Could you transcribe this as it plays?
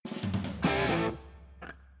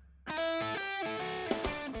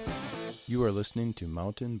You are listening to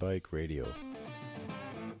Mountain Bike Radio.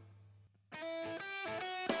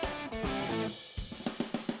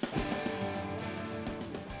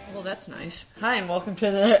 Well, that's nice. Hi, and welcome to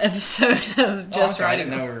another episode of Just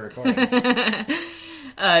Riding. I didn't know we were recording.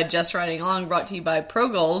 Just Riding Along, brought to you by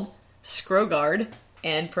ProGold, Scroguard,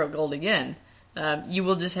 and ProGold again. You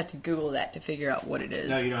will just have to Google that to figure out what it is.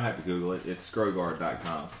 No, you don't have to Google it. It's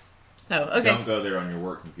scrogard.com. Oh, okay. Don't go there on your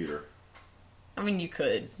work computer. I mean, you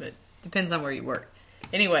could, but depends on where you work.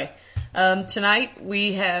 Anyway, tonight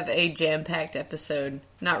we have a jam-packed episode.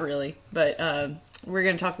 Not really, but we're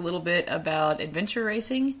going to talk a little bit about adventure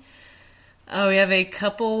racing. We have a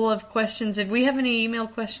couple of questions. Did we have any email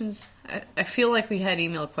questions? I feel like we had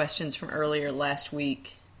email questions from earlier last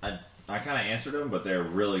week. I kind of answered them, but they're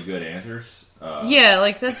really good answers. Yeah,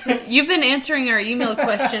 like that's you've been answering our email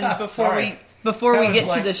questions before we get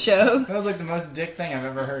to the show. That was like the most dick thing I've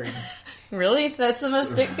ever heard. Really? That's the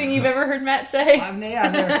most dick thing you've ever heard Matt say? I've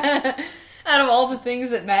never... Out of all the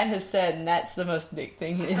things that Matt has said, that's the most dick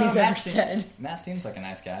thing that he's ever said. Matt seems like a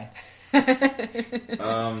nice guy.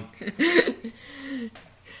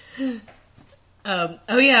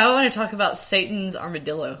 Oh yeah, I want to talk about Satan's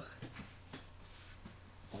armadillo.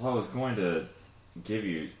 Well, I was going to give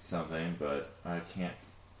you something, but I can't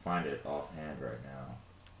find it offhand right now.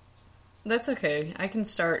 That's okay. I can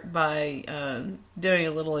start by doing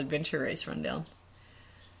a little adventure race rundown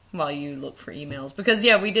while you look for emails. Because,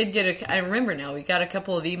 yeah, we did get I remember now, we got a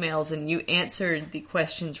couple of emails and you answered the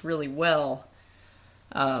questions really well.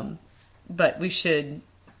 But we should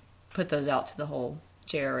put those out to the whole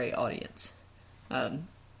JRA audience.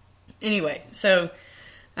 Anyway, so,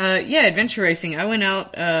 yeah, adventure racing. I went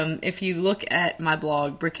out, if you look at my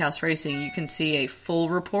blog, Brickhouse Racing, you can see a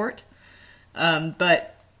full report. But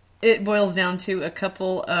it boils down to a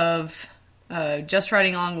couple of Just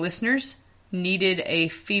Riding Along listeners needed a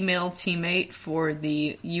female teammate for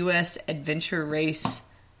the U.S. Adventure Race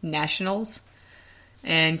Nationals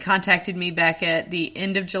and contacted me back at the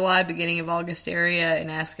end of July, beginning of August area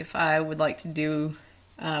and asked if I would like to do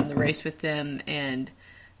the race with them, and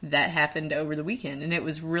that happened over the weekend, and it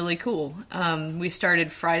was really cool. We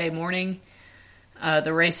started Friday morning.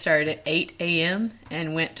 The race started at 8 a.m.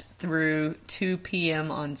 and went through 2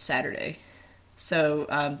 p.m. on Saturday.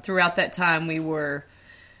 So throughout that time, we were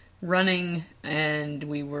running and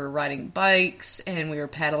we were riding bikes and we were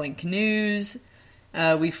paddling canoes.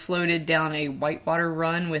 We floated down a whitewater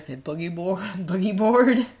run with a boogie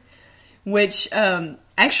board, which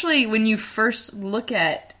actually, when you first look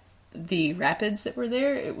at the rapids that were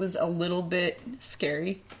there, it was a little bit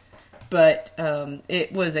scary. But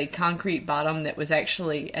it was a concrete bottom that was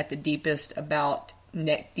actually at the deepest about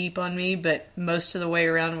neck deep on me, but most of the way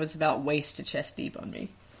around was about waist to chest deep on me.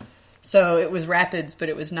 So it was rapids, but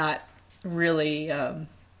it was not really,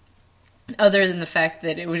 other than the fact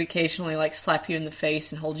that it would occasionally like slap you in the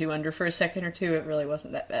face and hold you under for a second or two, it really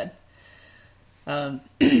wasn't that bad.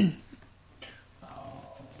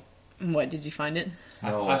 What, did you find it?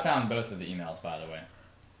 No. I found both of the emails, by the way.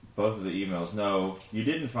 Both of the emails. No, you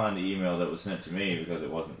didn't find the email that was sent to me because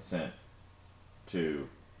it wasn't sent to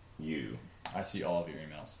you. I see all of your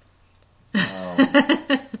emails.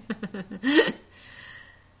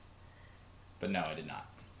 But no, I did not.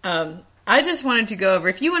 I just wanted to go over,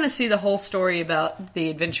 if you want to see the whole story about the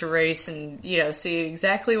adventure race and, you know, see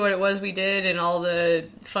exactly what it was we did and all the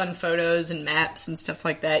fun photos and maps and stuff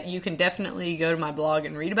like that, you can definitely go to my blog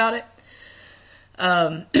and read about it.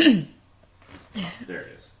 There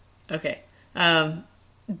it is. Okay.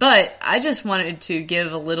 But I just wanted to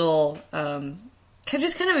give a little,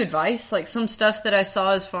 just kind of advice, like some stuff that I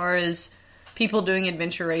saw as far as people doing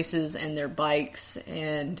adventure races and their bikes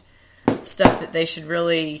and stuff that they should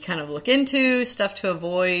really kind of look into, stuff to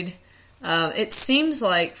avoid. It seems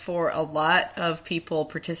like for a lot of people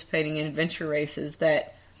participating in adventure races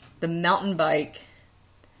that the mountain bike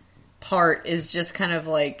part is just kind of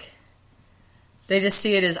like, they just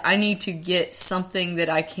see it as, I need to get something that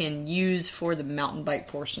I can use for the mountain bike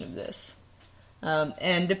portion of this.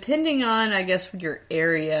 And depending on, I guess, your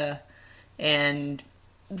area and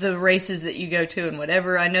the races that you go to and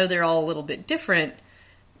whatever, I know they're all a little bit different,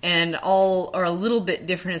 and all are a little bit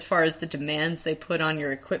different as far as the demands they put on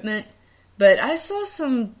your equipment. But I saw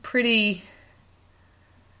some pretty,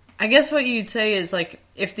 I guess what you'd say is, like,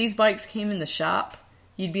 if these bikes came in the shop,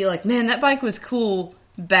 you'd be like, man, that bike was cool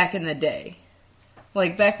back in the day.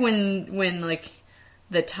 Like, back when like,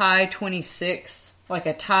 the Ty 26, like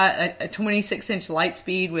a 26-inch light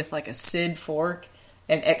speed with, like, a SID fork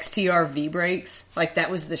and XTR V-brakes, like, that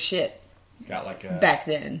was the shit. It's got, like, a back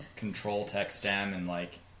then. control tech stem and,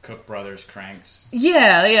 like, Cook Brothers cranks.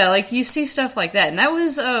 Yeah, like you see stuff like that. And that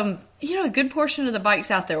was, a good portion of the bikes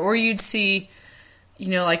out there. Or you'd see,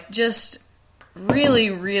 like just really,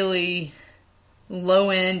 really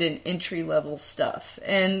low-end and entry-level stuff.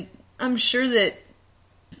 And I'm sure that,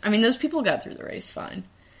 those people got through the race fine.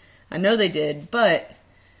 I know they did, but,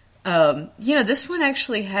 this one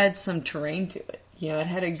actually had some terrain to it. It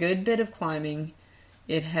had a good bit of climbing.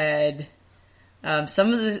 It had...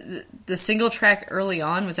 some of the single track early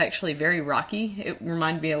on was actually very rocky. It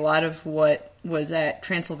reminded me a lot of what was at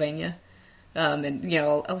Transylvania, and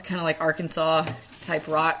kind of like Arkansas type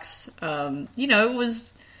rocks. It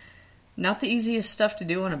was not the easiest stuff to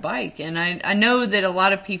do on a bike, and I know that a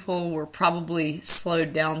lot of people were probably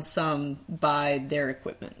slowed down some by their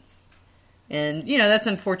equipment, and that's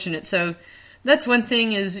unfortunate. So that's one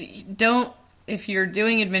thing is if you're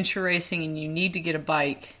doing adventure racing and you need to get a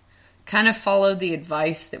bike, kind of follow the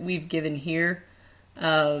advice that we've given here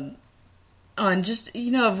on just,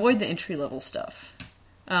 avoid the entry-level stuff.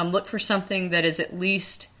 Look for something that is at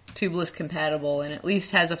least tubeless compatible and at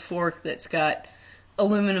least has a fork that's got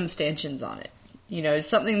aluminum stanchions on it.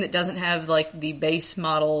 Something that doesn't have, like, the base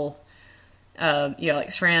model, like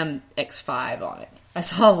SRAM X5 on it. I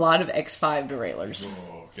saw a lot of X5 deraillers.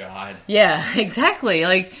 Oh, God. Yeah, exactly.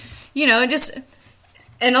 Like, just...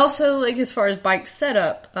 And also, like, as far as bike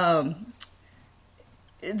setup, the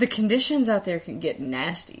conditions out there can get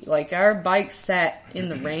nasty. Like, our bikes sat in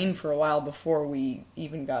the rain for a while before we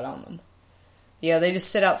even got on them. They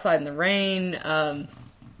just sit outside in the rain.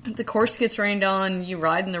 The course gets rained on. You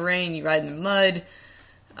ride in the rain. You ride in the mud.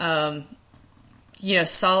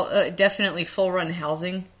 Definitely full run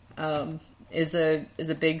housing is a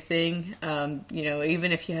big thing.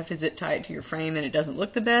 Even if you have to zip tie it to your frame and it doesn't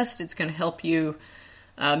look the best, it's going to help you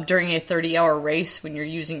during a 30-hour race when you're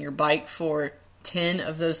using your bike for 10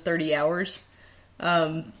 of those 30 hours.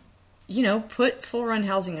 Put full run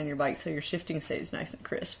housing on your bike so your shifting stays nice and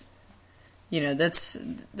crisp.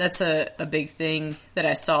 That's a big thing that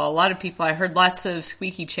I saw. A lot of people, I heard lots of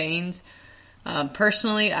squeaky chains.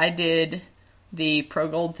 Personally, I did the Pro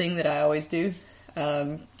Gold thing that I always do.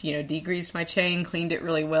 Degreased my chain, cleaned it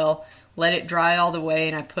really well, let it dry all the way,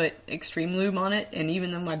 and I put Extreme Lube on it. And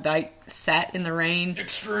even though my bike sat in the rain...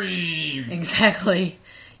 Extreme! Exactly.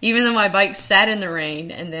 Even though my bike sat in the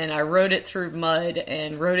rain, and then I rode it through mud,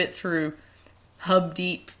 and rode it through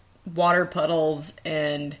hub-deep water puddles,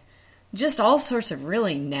 and just all sorts of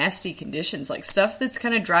really nasty conditions. Like stuff that's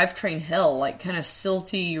kind of drivetrain hell, like kind of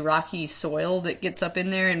silty, rocky soil that gets up in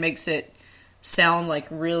there and makes it sound like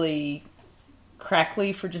really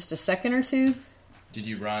crackly for just a second or two. Did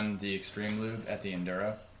you run the Extreme Lube at the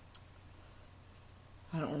Enduro?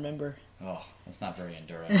 I don't remember. Oh, that's not very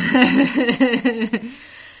Enduro.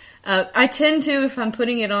 I tend to, if I'm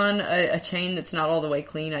putting it on a chain that's not all the way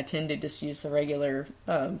clean, I tend to just use the regular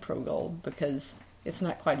Pro Gold because it's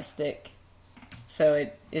not quite as thick. So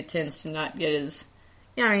it tends to not get as...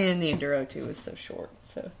 and the Enduro too was so short.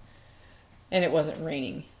 So, and it wasn't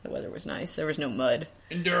raining. The weather was nice. There was no mud.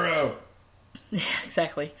 Enduro! Yeah,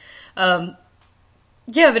 exactly.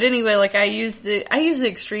 But anyway, like I used the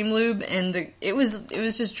Extreme Lube, and it was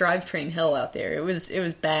just drivetrain hell out there. It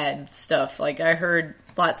was bad stuff. Like I heard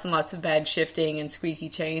lots and lots of bad shifting and squeaky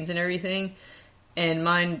chains and everything, and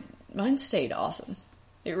mine stayed awesome.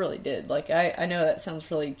 It really did. Like I know that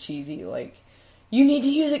sounds really cheesy. Like you need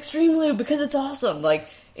to use Extreme Lube because it's awesome. Like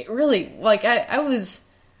it really. Like I was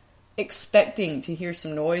expecting to hear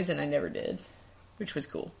some noise, and I never did, which was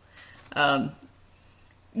cool.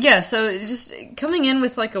 So just coming in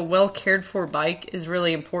with like a well cared for bike is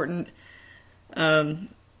really important.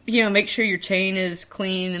 Make sure your chain is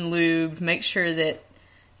clean and lubed. Make sure that,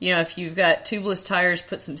 if you've got tubeless tires,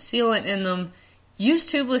 put some sealant in them. Use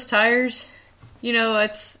tubeless tires.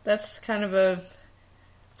 That's kind of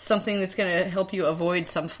something that's going to help you avoid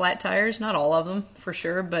some flat tires. Not all of them, for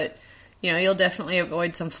sure, but, you'll definitely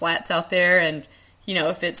avoid some flats out there. And,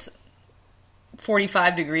 if it's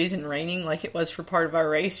 45 degrees and raining like it was for part of our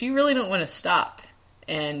race, you really don't want to stop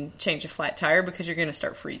and change a flat tire because you're going to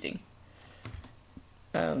start freezing.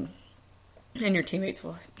 And your teammates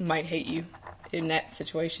might hate you in that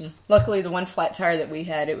situation. Luckily, the one flat tire that we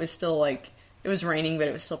had, it was still it was raining, but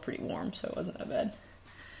it was still pretty warm, so it wasn't that bad.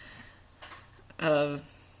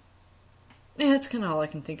 That's kind of all I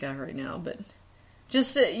can think of right now, but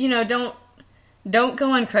just, don't go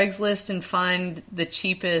on Craigslist and find the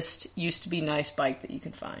cheapest used to be nice bike that you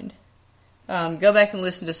can find. Go back and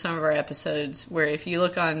listen to some of our episodes where if you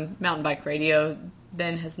look on Mountain Bike Radio,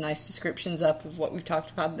 Ben has nice descriptions up of what we've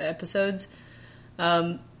talked about in the episodes.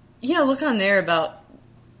 Look on there about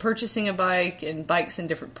purchasing a bike and bikes in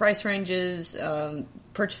different price ranges.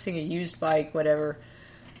 purchasing a used bike, whatever,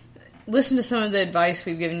 listen to some of the advice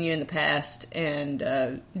we've given you in the past,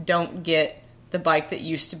 and don't get the bike that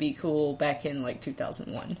used to be cool back in like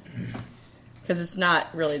 2001, because it's not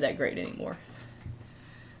really that great anymore.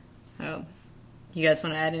 You guys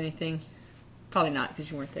want to add anything? Probably not, because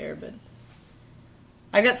you weren't there, but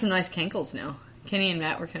I got some nice cankles now. Kenny and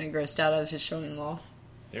Matt were kind of grossed out. I was just showing them off.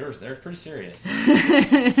 They're pretty serious.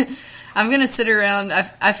 I'm going to sit around.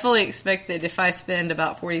 I fully expect that if I spend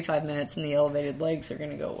about 45 minutes in the elevated legs, they're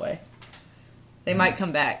going to go away. They might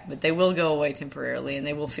come back, but they will go away temporarily, and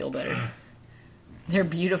they will feel better. They're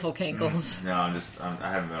beautiful cankles. No, I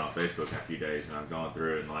haven't been on Facebook in a few days, and I'm going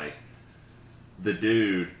through it, and like the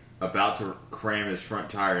dude about to cram his front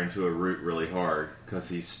tire into a root really hard because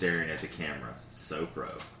he's staring at the camera. So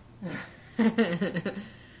pro.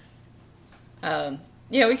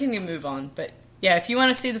 Yeah, we can move on, but yeah, if you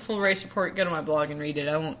want to see the full race report, go to my blog and read it.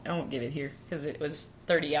 I won't give it here because it was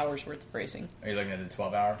 30 hours worth of racing. Are you looking at the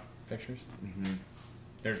 12-hour pictures? Mm-hmm.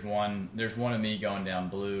 There's one of me going down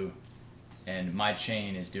blue, and my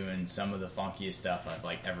chain is doing some of the funkiest stuff I've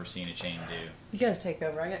like ever seen a chain do. You guys take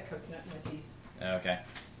over. I got coconut in my teeth. Okay.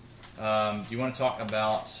 Do you want to talk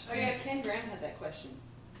about? Oh yeah, Ken Graham had that question.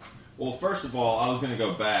 Well, first of all, I was going to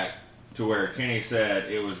go back to where Kenny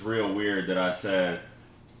said it was real weird that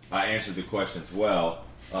I answered the questions well.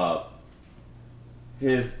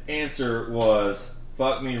 His answer was,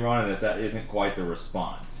 fuck me running if that isn't quite the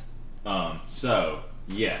response. So,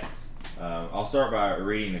 yes. I'll start by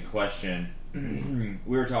reading the question.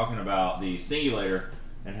 We were talking about the Singulator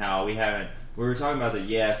and how we were talking about the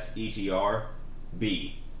Yes ETR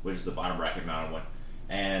B, which is the bottom bracket mounted one.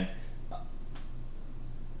 And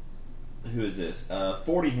who is this?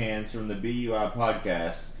 40 Hands from the BUI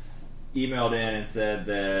podcast emailed in and said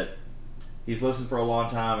that he's listened for a long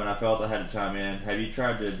time and I felt I had to chime in. Have you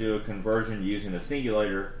tried to do a conversion using a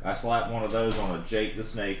Singulator? I slapped one of those on a Jake the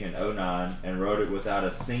Snake in 09 and rode it without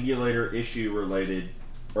a Singulator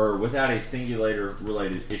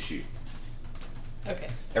related issue. Okay.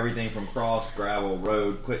 Everything from cross, gravel,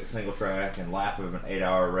 road, quick single track, and lap of an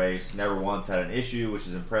 8-hour race. Never once had an issue, which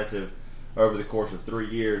is impressive over the course of 3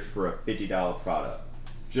 years for a $50 product.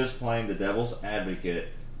 Just playing the devil's advocate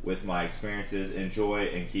with my experiences, enjoy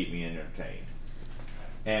and keep me entertained.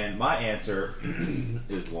 And my answer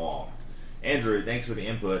is long. Andrew, thanks for the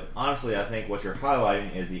input. Honestly, I think what you're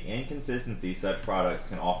highlighting is the inconsistency such products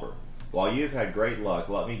can offer. While you've had great luck,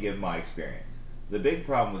 let me give my experience. The big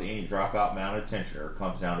problem with any dropout mounted tensioner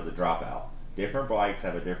comes down to the dropout. Different bikes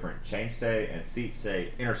have a different chainstay and seat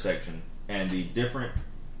stay intersection, and the different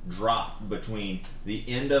drop between the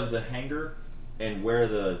end of the hanger and where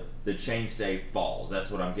the chainstay falls.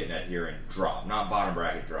 That's what I'm getting at here in drop, not bottom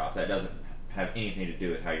bracket drop. That doesn't have anything to do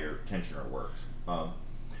with how your tensioner works. All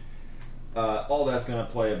that's going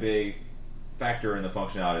to play a big factor in the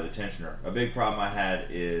functionality of the tensioner. A big problem I had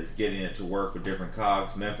is getting it to work with different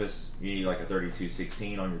cogs. Memphis, you need like a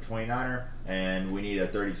 3216 on your 29er, and we need a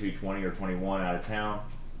 3220 or 21 out of town.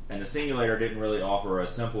 And the Singulator didn't really offer a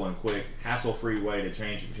simple and quick, hassle-free way to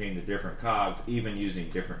change between the different cogs, even using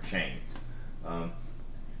different chains.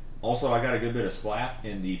 Also, I got a good bit of slap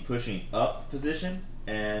in the pushing up position,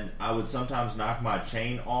 and I would sometimes knock my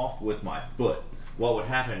chain off with my foot. What would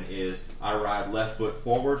happen is I ride left foot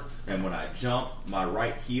forward, and when I jump, my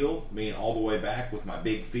right heel, being all the way back with my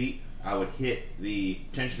big feet, I would hit the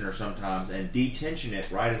tensioner sometimes and detension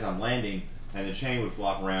it right as I'm landing, and the chain would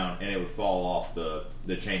flop around and it would fall off the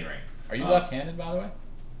chain ring. Are you left-handed, by the way?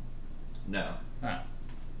 No. Oh.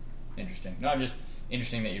 Interesting. No, just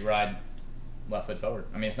interesting that you ride left foot forward.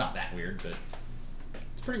 I mean, it's not that weird, but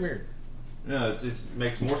it's pretty weird. No, it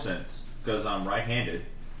makes more sense because I'm right-handed,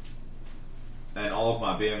 and all of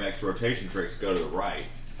my BMX rotation tricks go to the right.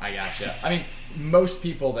 I gotcha. I mean, most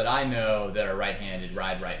people that I know that are right-handed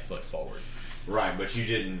ride right foot forward. Right, but you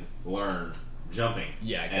didn't learn jumping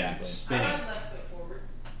and spinning. I ride left foot forward.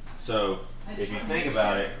 So, if you think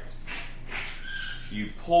about it, you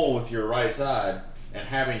pull with your right side, and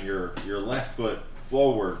having your left foot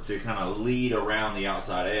forward to kind of lead around the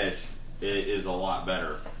outside edge is a lot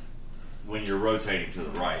better when you're rotating to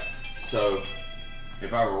the right. So,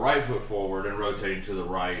 if I were right foot forward and rotating to the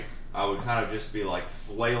right, I would kind of just be like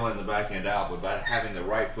flailing the back end out, but by having the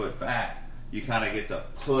right foot back, you kind of get to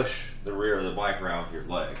push the rear of the bike around with your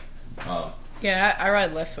leg. Yeah, I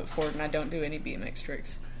ride left foot forward and I don't do any BMX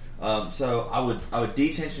tricks. So I would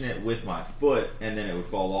detension it with my foot and then it would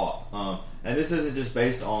fall off. And this isn't just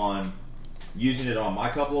based on using it on my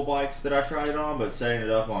couple of bikes that I tried it on, but setting it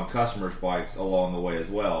up on customers' bikes along the way as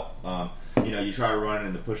well. you try to run it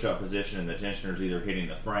in the push-up position and the tensioner's either hitting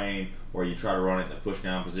the frame, or you try to run it in the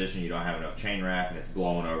push-down position, you don't have enough chain wrap and it's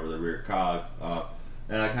blowing over the rear cog.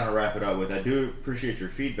 And I kind of wrap it up with, I do appreciate your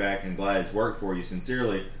feedback and glad it's worked for you.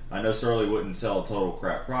 Sincerely, I know Surly wouldn't sell a total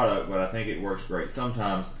crap product, but I think it works great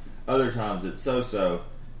sometimes. Other times it's so-so,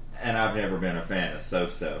 and I've never been a fan of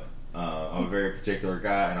so-so. I'm a very particular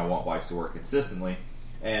guy, and I want bikes to work consistently.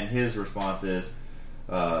 And his response is,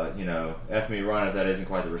 F me run if that isn't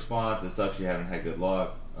quite the response. It sucks you haven't had good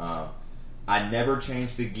luck. I never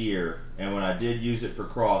changed the gear, and when I did use it for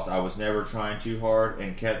cross, I was never trying too hard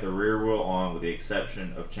and kept the rear wheel on with the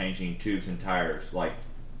exception of changing tubes and tires. Like,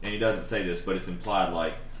 and he doesn't say this, but it's implied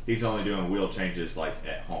like he's only doing wheel changes like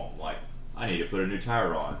at home. Like, I need to put a new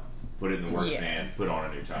tire on, put it in the work stand, put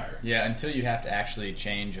on a new tire. Yeah, until you have to actually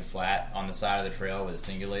change a flat on the side of the trail with a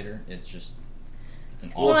singulator, it's an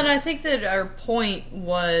awful. Well, and I think that our point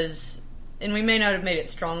was, and we may not have made it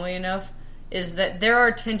strongly enough, is that there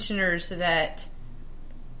are tensioners that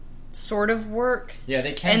sort of work. Yeah,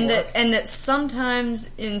 they can work. And that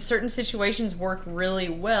sometimes in certain situations work really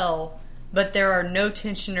well, but there are no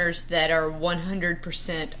tensioners that are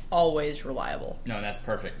 100% always reliable. No, that's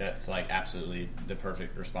perfect. That's like absolutely the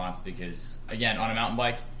perfect response because, again, on a mountain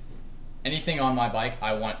bike, anything on my bike,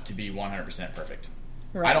 I want to be 100% perfect.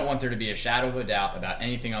 Right. I don't want there to be a shadow of a doubt about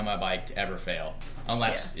anything on my bike to ever fail,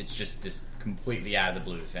 unless it's just this completely out of the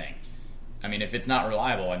blue thing. I mean, if it's not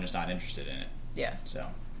reliable, I'm just not interested in it. Yeah. So.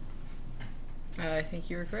 I think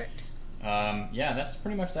you were correct. Yeah, that's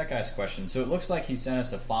pretty much that guy's question. So it looks like he sent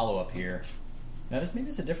us a follow-up here. Now, maybe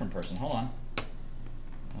it's a different person. Hold on.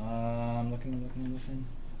 I'm looking.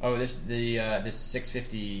 Oh, this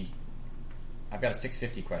 650... I've got a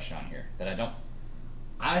 650 question on here that I don't...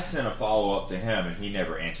 I sent a follow-up to him, and he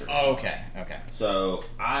never answered. Oh, okay. So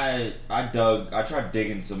I tried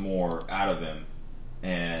digging some more out of him,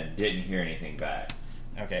 and didn't hear anything back.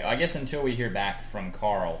 Okay, I guess until we hear back from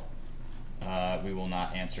Carl, we will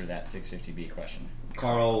not answer that 650B question.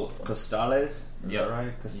 Carl Costales? Is that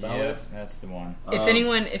right? Costales? Yep, that's the one.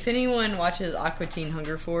 If anyone watches Aqua Teen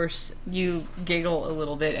Hunger Force, you giggle a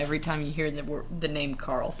little bit every time you hear the name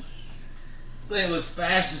Carl. This thing looks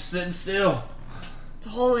fast, just sitting still. It's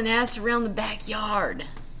hauling ass around the backyard.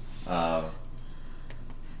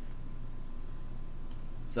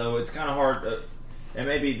 So it's kind of hard, and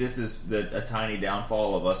maybe this is a tiny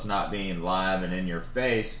downfall of us not being live and in your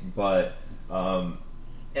face, but, and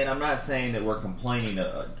I'm not saying that we're complaining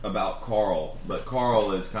about Carl, but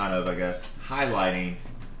Carl is kind of, I guess, highlighting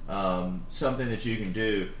something that you can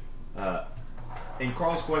do. And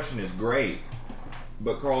Carl's question is great,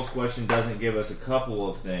 but Carl's question doesn't give us a couple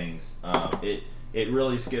of things. It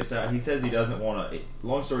really skips out. He says he doesn't want to...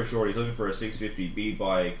 Long story short, he's looking for a 650B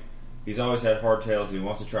bike. He's always had hardtails. He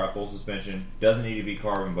wants to try full suspension. Doesn't need to be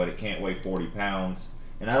carbon, but it can't weigh 40 pounds.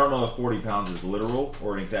 And I don't know if 40 pounds is literal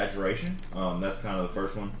or an exaggeration. That's kind of the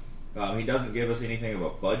first one. He doesn't give us anything of a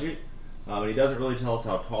budget. And he doesn't really tell us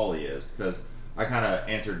how tall he is. Because I kind of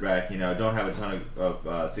answered back, don't have a ton of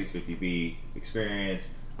 650B experience.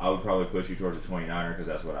 I would probably push you towards a 29er because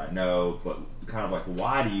that's what I know. But kind of like,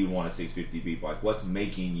 why do you want a 650B bike? What's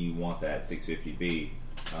making you want that 650B?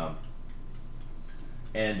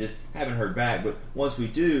 And just haven't heard back. But once we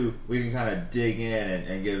do, we can kind of dig in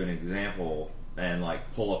and give an example and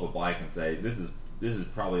like pull up a bike and say, this is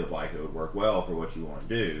probably a bike that would work well for what you want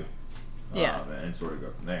to do. And sort of go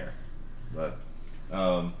from there. But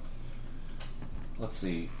let's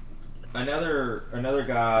see. Another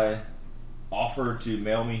guy offered to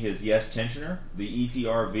mail me his Yes tensioner, the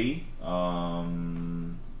ETRV.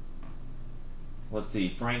 Let's see,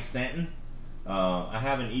 Frank Stanton. I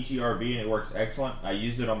have an ETRV and it works excellent. I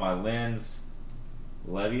used it on my Lens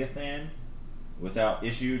Leviathan without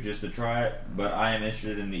issue just to try it, but I am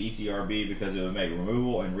interested in the ETRV because it would make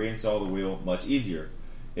removal and reinstall the wheel much easier.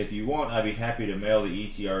 If you want, I'd be happy to mail the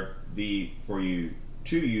ETRV for you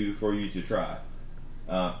to try.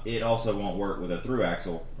 It also won't work with a through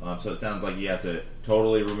axle, so it sounds like you have to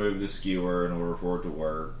totally remove the skewer in order for it to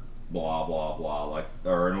work. Blah blah blah,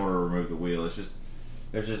 or in order to remove the wheel.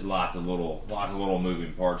 There's just lots of little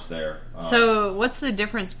moving parts there. So, what's the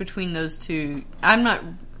difference between those two? I'm not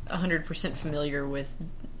 100% familiar with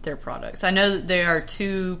their products. I know that they are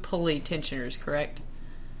two pulley tensioners, correct?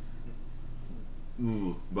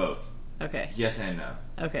 Both. Okay. Yes and no.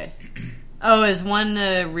 Okay. Oh, is one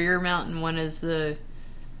the rear mount and one is the...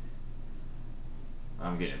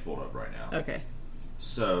 I'm getting it pulled up right now. Okay.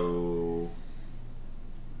 So,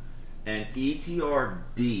 an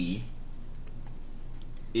ETRD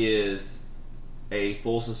is a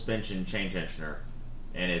full suspension chain tensioner,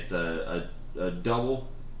 and it's a double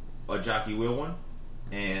jockey wheel one,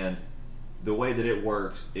 and the way that it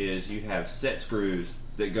works is you have set screws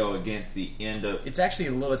that go against the end of... It's actually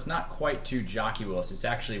a little... It's not quite two jockey wheels. It's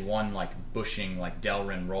actually one, like, bushing, like,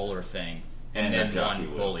 Delrin roller thing. And then one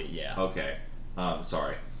pulley, yeah. Okay.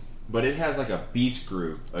 Sorry. But it has, like, a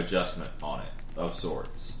B-screw adjustment on it, of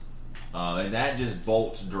sorts. And that just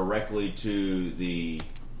bolts directly to the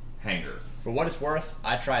hanger. For what it's worth,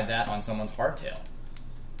 I tried that on someone's hardtail.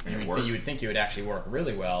 And you would think it would actually work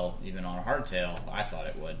really well, even on a hardtail. I thought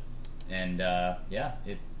it would. And, yeah,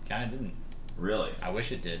 it kind of didn't. Really? I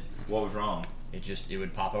wish it did. What was wrong? It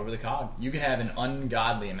would pop over the cog. You could have an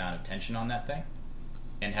ungodly amount of tension on that thing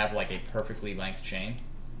and have, like, a perfectly length chain.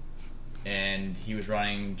 And he was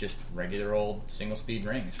running just regular old single-speed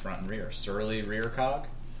rings, front and rear. Surly rear cog,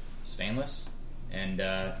 stainless, and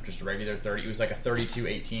just a regular 30. It was like a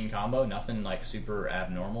 32-18 combo, nothing like super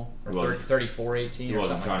abnormal. Or 34-18 or something. He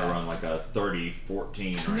wasn't trying to run like a 30-14 or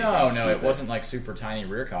anything. No, it wasn't like super tiny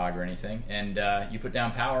rear cog or anything. And you put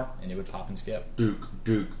down power, and it would pop and skip. Duke.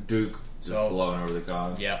 Just blowing over the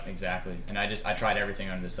cog. Yeah, exactly. And I tried everything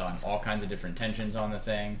under the sun. All kinds of different tensions on the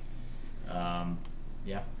thing. Yeah,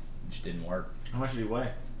 it just didn't work. How much did he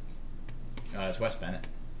weigh? It's Wes Bennett.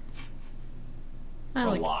 A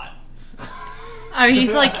lot. I mean,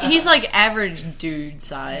 he's like average dude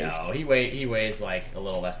size. No, he weighs like a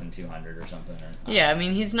little less than 200 or something. Yeah, I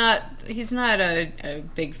mean he's not a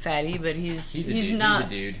big fatty, but he's not a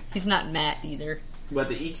dude. He's not Matt either. But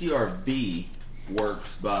the ETR-V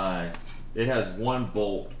works by, it has one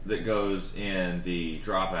bolt that goes in the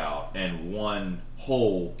dropout and one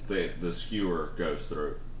hole that the skewer goes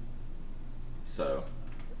through. So,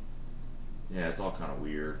 yeah, it's all kind of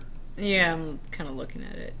weird. Yeah, I'm kind of looking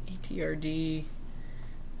at it. ETRD,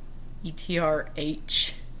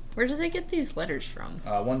 ETRH. Where do they get these letters from?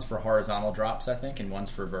 One's for horizontal drops, I think, and one's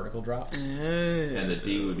for vertical drops. Oh. And the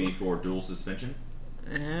D would be for dual suspension.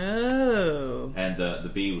 Oh. And the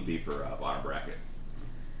B would be for bottom bracket.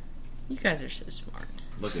 You guys are so smart.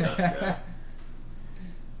 Look at us go.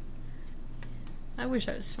 I wish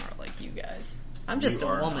I was smart like you guys. I'm just a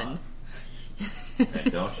woman.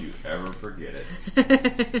 And don't you ever forget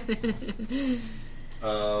it.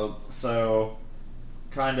 So,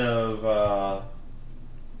 kind of,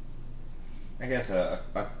 I guess a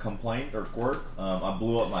complaint or quirk. I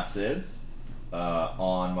blew up my SID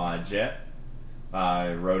on my jet.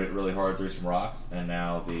 I rode it really hard through some rocks, and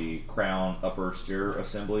now the crown upper steer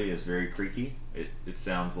assembly is very creaky. It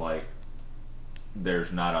sounds like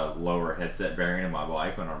there's not a lower headset bearing in my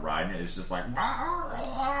bike when I'm riding it. It's just like...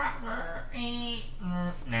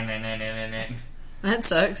 That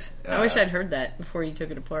sucks. I wish I'd heard that before you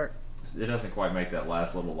took it apart. It doesn't quite make that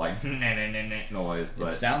last little like noise, but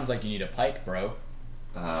it sounds like you need a pike, bro.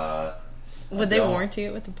 Would they warranty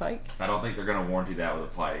it with a pike? I don't think they're going to warranty that with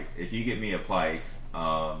a pike. If you get me a pike,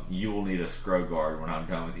 you will need a scroll guard when I'm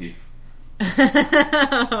done with you.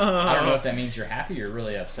 I don't know if that means you're happy or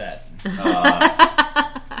really upset.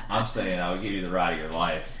 I'm saying I would give you the ride of your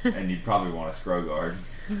life, and you'd probably want a scroll guard.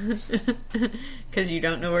 Because you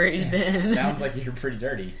don't know where he's been. Sounds like you're pretty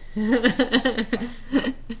dirty.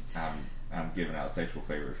 I'm giving out sexual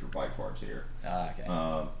favors for bike parts here.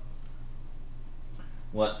 Okay.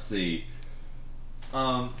 Let's see.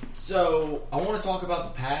 So I want to talk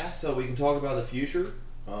about the past so we can talk about the future.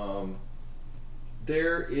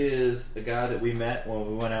 There is a guy that we met when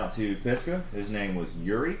we went out to Pisgah. His name was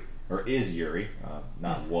Yuri, or is Yuri.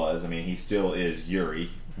 Not was. I mean, he still is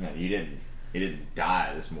Yuri. He didn't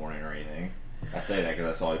die this morning or anything. I say that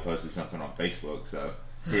because I saw he posted something on Facebook, so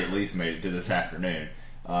he at least made it to this afternoon.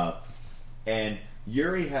 And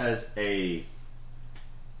Yuri has a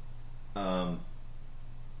hardtail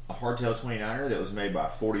 29er that was made by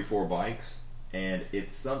 44 Bikes, and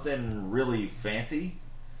it's something really fancy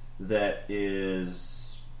that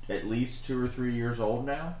is at least 2 or 3 years old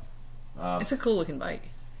now. It's a cool looking bike.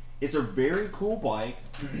 It's a very cool bike,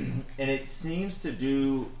 and it seems to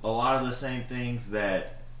do a lot of the same things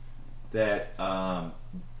that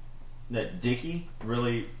Dickie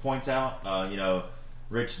really points out.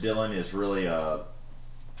 Rich Dillon is really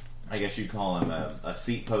I guess you'd call him a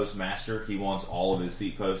seat post master. He wants all of his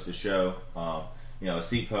seat posts to show. A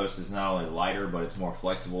seat post is not only lighter, but it's more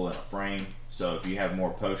flexible than a frame. So if you have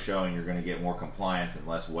more post showing, you're going to get more compliance and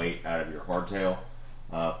less weight out of your hardtail.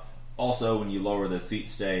 Also, when you lower the seat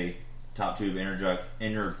stay top tube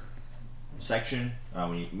intersection,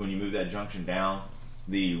 when you move that junction down,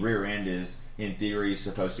 the rear end is, in theory,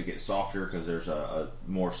 supposed to get softer because there's a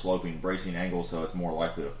more sloping bracing angle, so it's more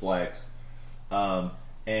likely to flex.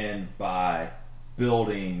 And by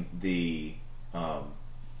building the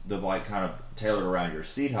bike kind of tailored around your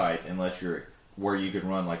seat height, unless you're where you could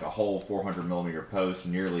run like a whole 400 millimeter post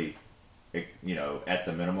nearly at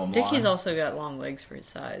the minimum Dickie's line. also got long legs for his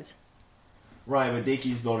size. Right, but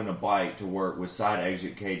Dickie's building a bike to work with side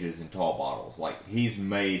exit cages and tall bottles. Like, he's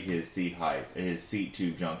made his seat height, his seat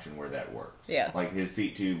tube junction where that works. Yeah. Like, his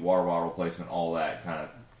seat tube, water bottle placement, all that kind of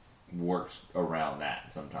works around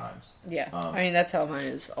that sometimes. Yeah. I mean, that's how mine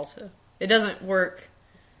is also. It doesn't work.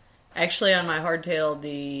 Actually, on my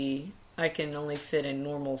hardtail, I can only fit a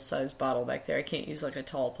normal size bottle back there. I can't use like a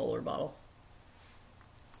tall polar bottle.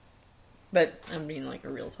 But I mean like a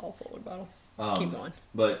real tall polar bottle. Keep going.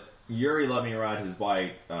 But Yuri let me ride his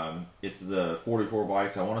bike. It's the 44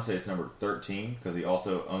 bikes. I want to say it's number 13 because he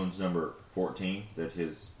also owns number 14 that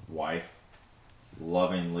his wife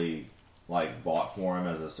lovingly bought for him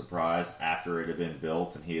as a surprise after it had been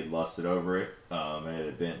built and he had lusted over it, and it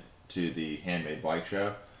had been to the Handmade Bike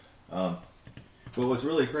Show. But what's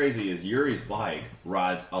really crazy is Yuri's bike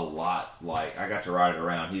rides a lot like I got to ride it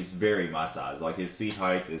around. He's very my size. Like, his seat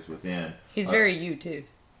height is within. He's very you too.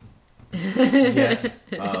 Yes.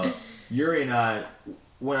 Yuri and I,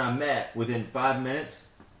 when I met, within 5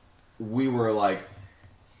 minutes, we were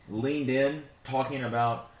leaned in talking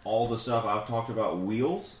about all the stuff I've talked about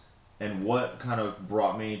wheels and what kind of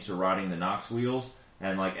brought me to riding the Knox wheels.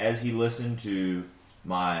 And as he listened to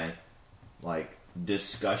my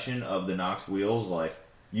discussion of the Knox wheels,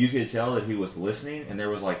 you could tell that he was listening, and there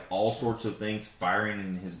was all sorts of things firing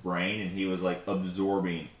in his brain, and he was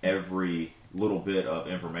absorbing every little bit of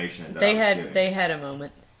information that I was giving. They had a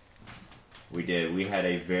moment. We did. We had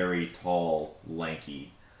a very tall,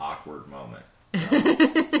 lanky, awkward moment. But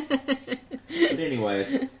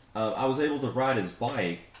anyways, I was able to ride his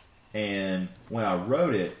bike, and when I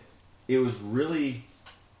rode it, it was really,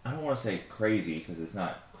 I don't want to say crazy because it's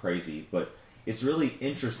not crazy, but it's really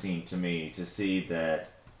interesting to me to see that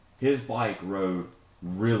his bike rode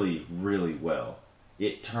really, really well.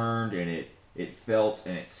 It turned and it felt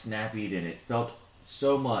and it snappied and it felt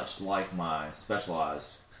so much like my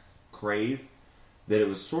Specialized Crave that it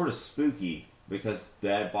was sort of spooky because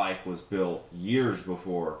that bike was built years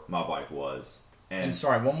before my bike was. And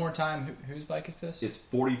sorry, one more time, whose bike is this? It's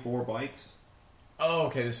 44 bikes. Oh,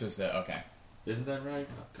 okay, this was okay. Isn't that right?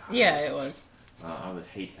 Oh, God. Yeah, it was. I would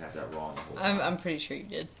hate to have that wrong the whole time. I'm pretty sure you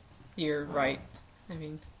did. You're right. I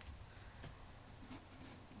mean,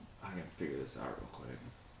 I can figure this out real quick.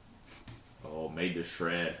 Oh, made to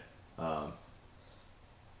shred. Man,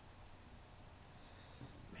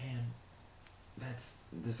 that's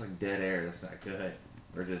dead air. That's not good.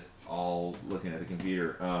 We're just all looking at the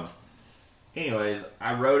computer. Anyways,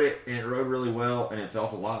 I rode it and it rode really well, and it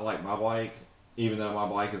felt a lot like my bike, even though my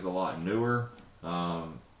bike is a lot newer.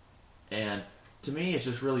 And to me, it's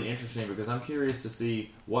just really interesting because I'm curious to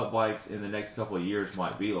see what bikes in the next couple of years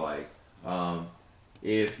might be like.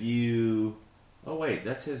 If you... Oh, wait,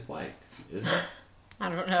 that's his bike, isn't it? I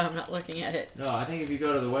don't know. I'm not looking at it. No, I think if you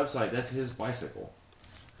go to the website, that's his bicycle.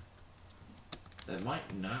 That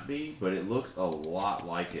might not be, but it looks a lot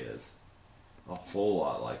like his. A whole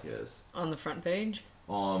lot like his. On the front page?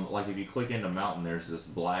 If you click into Mountain, there's this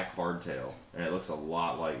black hardtail, and it looks a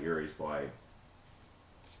lot like Yuri's bike.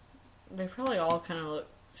 They probably all kind of look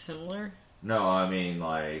similar. No, I mean,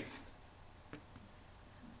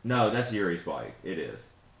 no, that's Yuri's bike. It is.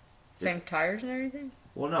 Same tires and everything?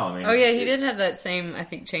 Well, no, I mean... Oh, yeah, he did have that same, I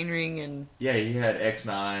think, chainring and... Yeah, he had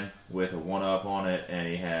X9 with a 1-up on it, and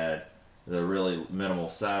he had the really minimal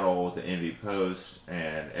saddle with the Envy post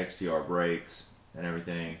and XTR brakes and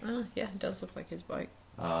everything. Oh, yeah, it does look like his bike.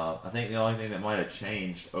 I think the only thing that might have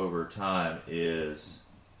changed over time is...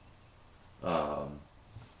 Tires.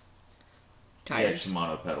 He had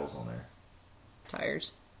Shimano pedals on there.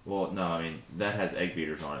 Tires. Well, no, I mean, that has egg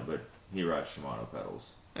beaters on it, but he rides Shimano pedals.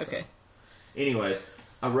 Okay. So. Anyways,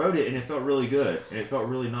 I rode it, and it felt really good, and it felt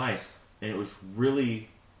really nice, and it was really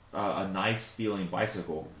a nice feeling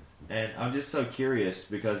bicycle. And I'm just so curious,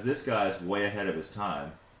 because this guy's way ahead of his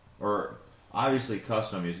time. Or, obviously,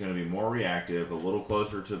 custom, he's going to be more reactive, a little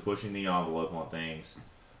closer to pushing the envelope on things.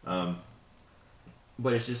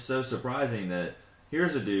 But it's just so surprising that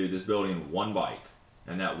here's a dude that's building one bike,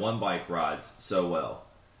 and that one bike rides so well.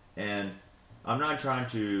 And I'm not trying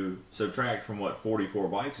to subtract from what 44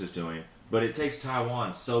 Bikes is doing, but it takes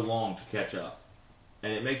Taiwan so long to catch up.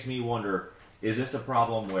 And it makes me wonder, is this a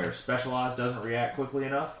problem where Specialized doesn't react quickly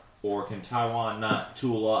enough? Or can Taiwan not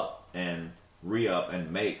tool up and re-up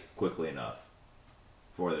and make quickly enough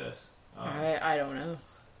for this? I don't know.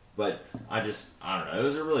 But I don't know. It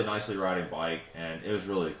was a really nicely riding bike, and it was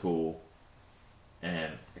really cool.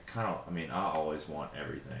 And it kind of, I always want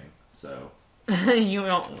everything. So you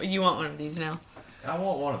want one of these now? I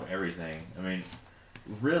want one of everything.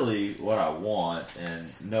 Really, what I want,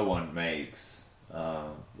 and no one makes,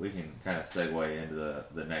 we can kind of segue into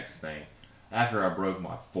the next thing. After I broke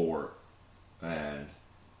my fork and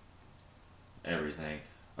everything,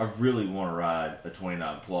 I really want to ride a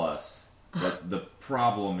 29 Plus, but the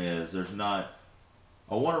problem is I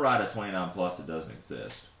want to ride a 29 Plus that doesn't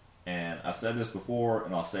exist. And I've said this before,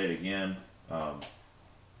 and I'll say it again.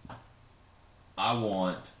 I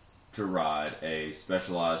want to ride a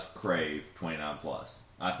Specialized Crave 29 Plus.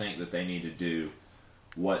 I think that they need to do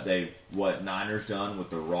what Niner's done with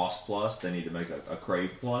the Ross Plus. They need to make a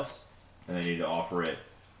Crave Plus, and they need to offer it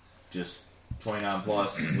just 29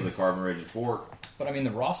 Plus with a carbon rigid fork. But I mean,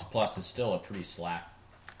 the Ross Plus is still a pretty slack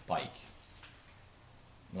bike,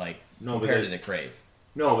 compared to the Crave.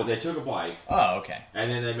 No, but they took a bike. Oh, okay.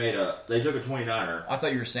 And then they took a 29er. I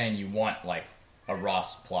thought you were saying you want a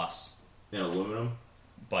Ross Plus in aluminum,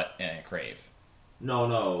 but in a Crave. No,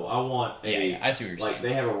 I want Yeah, I see what you're saying.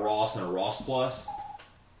 They have a Ross and a Ross Plus.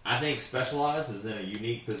 I think Specialized is in a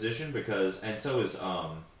unique position and so is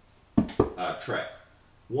Trek.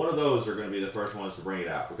 One of those are going to be the first ones to bring it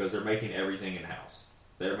out because they're making everything in house.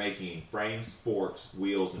 They're making frames, forks,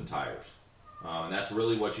 wheels, and tires, and that's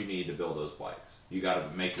really what you need to build those bikes. You got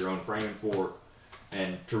to make your own frame and fork,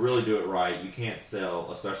 and to really do it right, you can't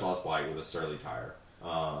sell a Specialized bike with a Surly tire.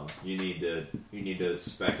 You need to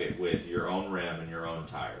spec it with your own rim and your own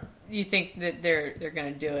tire. You think that they're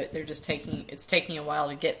going to do it? They're just it's taking a while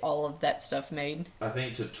to get all of that stuff made. I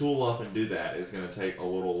think to tool up and do that is going to take a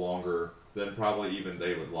little longer than probably even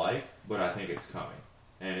they would like, but I think it's coming.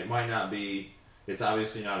 And it might not be. It's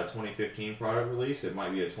obviously not a 2015 product release. It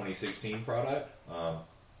might be a 2016 product.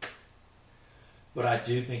 But I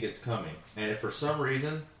do think it's coming. And if for some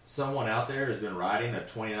reason someone out there has been riding a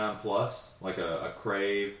 29 Plus, like a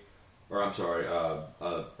Crave, or I'm sorry,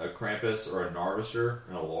 a Krampus or a Narvister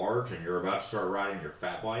in a large, and you're about to start riding your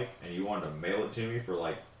fat bike, and you wanted to mail it to me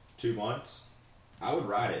for 2 months, I would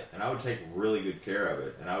ride it, and I would take really good care of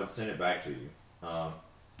it, and I would send it back to you.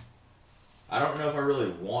 I don't know if I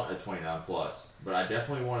really want a 29 Plus, but I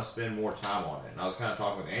definitely want to spend more time on it. And I was kind of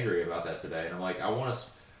talking with Andrea about that today, and I'm like, I want to...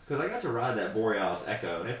 Because I got to ride that Borealis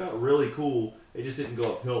Echo, and it felt really cool. It just didn't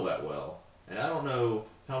go uphill that well. And I don't know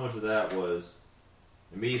how much of that was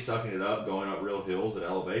me sucking it up, going up real hills at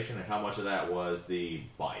elevation, and how much of that was the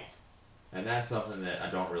bike. And that's something that I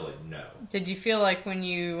don't really know. Did you feel like when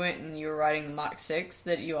you went and you were riding the Mach 6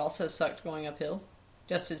 that you also sucked going uphill?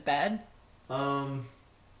 Just as bad? I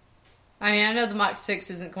mean, I know the Mach 6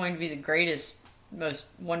 isn't going to be the greatest, most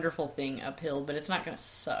wonderful thing uphill, but it's not going to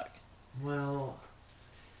suck. Well...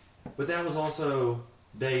 But that was also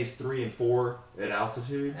days 3 and 4 at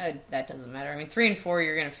altitude. That doesn't matter. I mean, 3 and 4,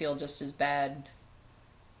 you're going to feel just as bad,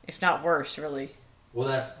 if not worse, really. Well,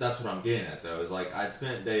 that's what I'm getting at, though. Is I'd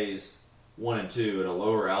spent days 1 and 2 at a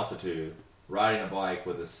lower altitude riding a bike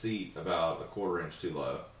with a seat about a quarter-inch too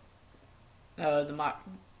low. Oh, the Mach...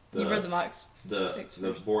 You rode the Mach 6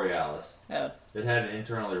 the Borealis. Oh. It had an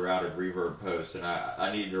internally routed reverb post, and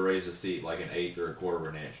I needed to raise the seat an eighth or a quarter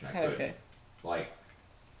of an inch, and I couldn't. Okay.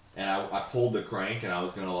 And I pulled the crank, and I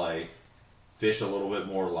was gonna fish a little bit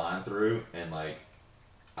more line through, and I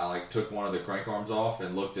took one of the crank arms off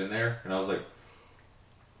and looked in there, and I was like,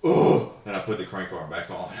 "Ugh!" And I put the crank arm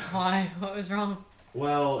back on. Why? What was wrong?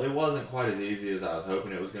 Well, it wasn't quite as easy as I was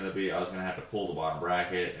hoping it was going to be. I was going to have to pull the bottom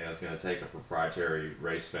bracket, and it was going to take a proprietary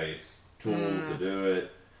race face tool to do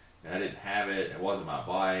it, and I didn't have it. It wasn't my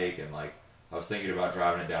bike, and I was thinking about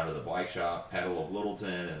driving it down to the bike shop, Pedal of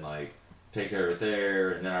Littleton, and take care of it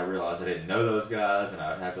there, and then I realized I didn't know those guys, and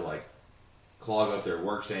I'd have to clog up their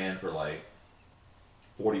work stand for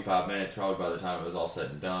 45 minutes probably by the time it was all said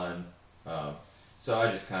and done. So I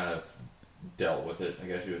just kind of dealt with it, I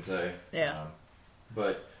guess you would say. Yeah.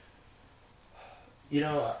 But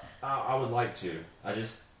I would like to. And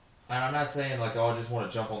I'm not saying I just want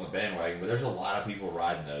to jump on the bandwagon, but there's a lot of people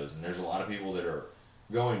riding those, and there's a lot of people that are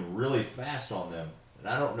going really fast on them, and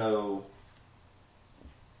I don't know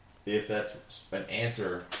if that's an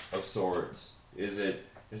answer of sorts. Is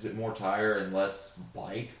it more tire and less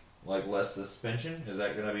bike, less suspension? Is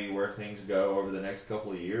that going to be where things go over the next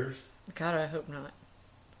couple of years? God, I hope not.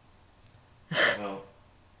 Well,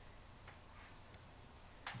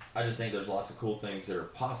 I just think there's lots of cool things that are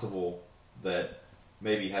possible that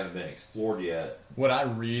maybe haven't been explored yet. What I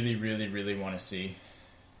really, really, really want to see,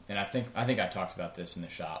 and I think I talked about this in the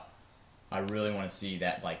shop, I really want to see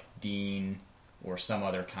that Dean or some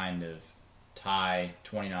other kind of Thai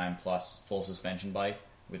 29 plus full suspension bike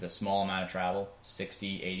with a small amount of travel,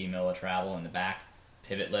 60, 80 mil of travel in the back,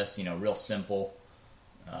 pivotless, real simple.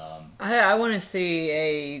 I want to see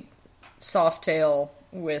a soft tail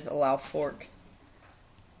with a loud fork.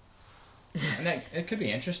 And it could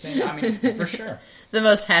be interesting. I mean, for sure. The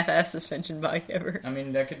most half-ass suspension bike ever. I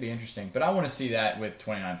mean, that could be interesting. But I want to see that with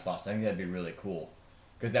 29 Plus. I think that'd be really cool.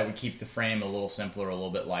 Because that would keep the frame a little simpler, a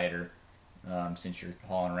little bit lighter, since you're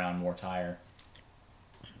hauling around more tire.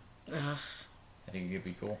 I think it could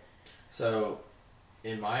be cool. So,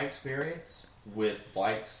 in my experience, with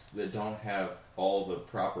bikes that don't have all the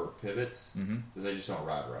proper pivots, because they just don't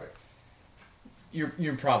ride right.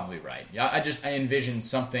 You're probably right. Yeah, I envision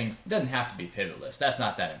something. It doesn't have to be pivotless. That's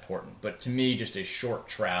not that important. But to me, just a short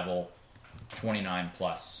travel 29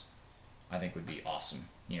 Plus, I think would be awesome.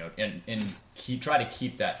 You know, and try to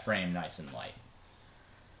keep that frame nice and light.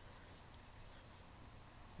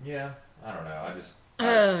 Yeah, I don't know.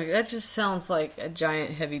 That just sounds like a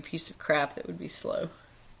giant heavy piece of crap that would be slow.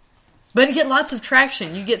 But you get lots of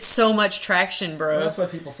traction. You get so much traction, bro. Well, that's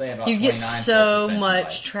what people say about 29 You get so Plus much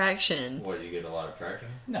bikes. traction. What, you get a lot of traction?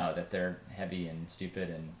 No, that they're heavy and stupid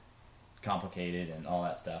and complicated and all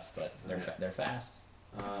that stuff, but they're fast.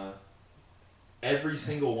 Every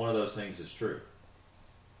single one of those things is true.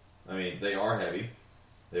 I mean, they are heavy,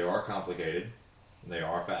 they are complicated, and they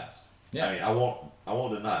are fast. Yeah. I mean, I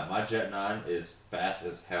won't deny it. My Jet 9 is fast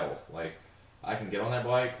as hell. Like, I can get on that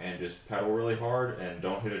bike and just pedal really hard and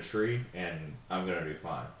don't hit a tree, and I'm going to do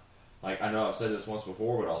fine. Like, I know I've said this once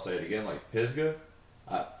before, but I'll say it again. Like, Pisgah,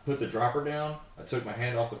 I put the dropper down, I took my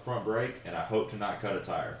hand off the front brake, and I hoped to not cut a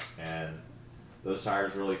tire. And those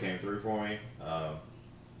tires really came through for me.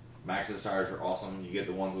 Maxxis tires are awesome. You get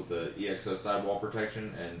the ones with the EXO sidewall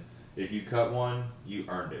protection, and if you cut one, you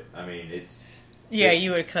earned it. I mean,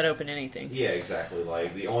 You would have cut open anything. Yeah, exactly.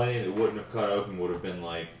 Like, the only thing that wouldn't have cut open would have been,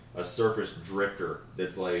 like, a surface drifter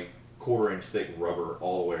that's, like, 1/4-inch thick rubber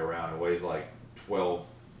all the way around and weighs, like, 12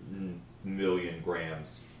 million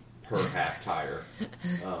grams per half tire.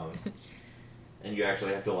 And you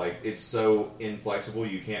actually have to, like, it's so inflexible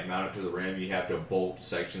you can't mount it to the rim. You have to bolt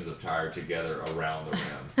sections of tire together around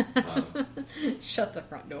the rim. Shut the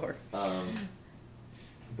front door.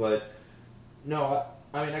 But, no,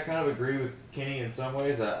 I mean, I kind of agree with Kenny in some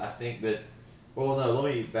ways. I think that, well, no,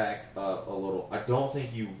 let me back up a little. I don't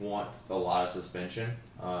think you want a lot of suspension.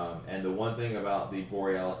 And the one thing about the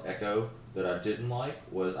Borealis Echo that I didn't like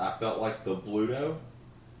was I felt like the Bluto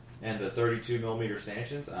and the 32mm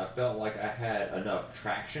stanchions, I felt like I had enough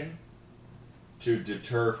traction to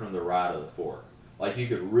deter from the ride of the fork. Like, you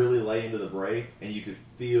could really lay into the brake and you could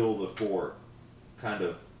feel the fork kind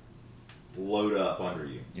of load up under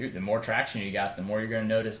you. The more traction you got, the more you're going to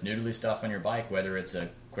notice noodly stuff on your bike, whether it's a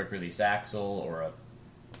quick release axle or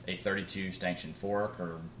a 32 stanchion fork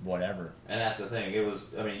or whatever. And that's the thing. It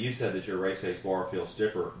was, I mean, you said that your race face bar feels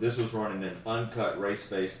stiffer. This was running an uncut race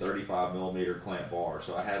face 35mm clamp bar.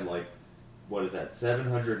 So I had, like, what is that,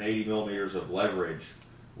 780 millimeters of leverage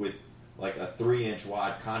with like a 3-inch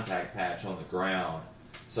wide contact patch on the ground.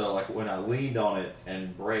 So, like, when I leaned on it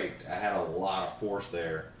and braked, I had a lot of force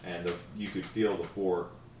there, and you could feel the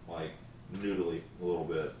fork, like, noodly a little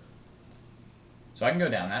bit. So I can go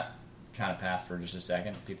down that kind of path for just a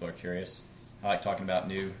second. People are curious. I like talking about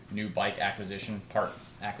new bike part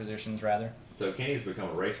acquisitions, rather. So Kenny's become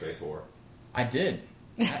a race face whore. I did.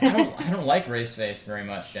 I don't like Race Face very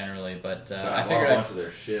much generally, but I figured bought a bunch of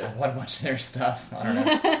their shit. I bought a bunch of their stuff. I don't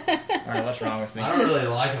know what's wrong with me. I don't really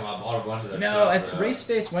like them. I bought a bunch of their stuff. No, Race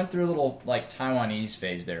Face went through a little like Taiwanese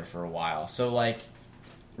phase there for a while. So like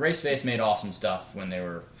Race Face made awesome stuff when they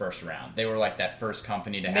were first around. They were like that first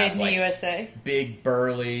company to Made have in the like USA. big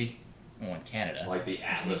burly. Well, in Canada, like the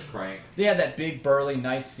Atlas crank. They had that big burly,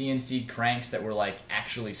 nice CNC cranks that were like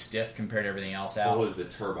actually stiff compared to everything else out. What was the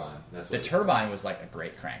Turbine? The Turbine was like a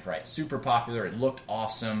great crank, right? Super popular. It looked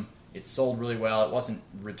awesome. It sold really well. It wasn't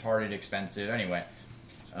retarded expensive. Anyway,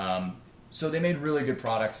 so they made really good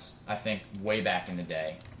products, I think, way back in the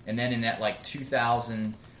day. And then in that like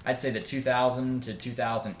 2000, I'd say the 2000 to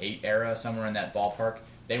 2008 era, somewhere in that ballpark,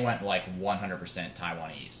 they went like 100%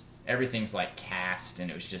 Taiwanese. Everything's like cast,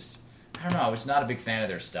 and it was just, I don't know, I was not a big fan of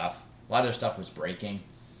their stuff. A lot of their stuff was breaking.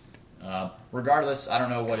 Regardless, I don't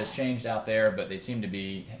know what has changed out there, but they seem to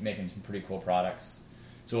be making some pretty cool products.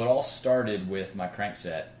 So it all started with my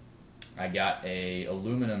crankset. I got a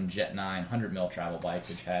aluminum Jet 9 100mm travel bike,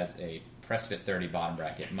 which has a Pressfit 30 bottom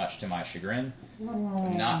bracket, much to my chagrin.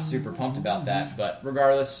 I'm not super pumped about that, but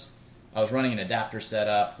regardless, I was running an adapter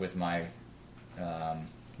setup with my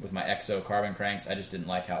EXO carbon cranks. I just didn't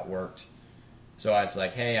like how it worked. So I was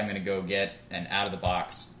like, hey, I'm going to go get an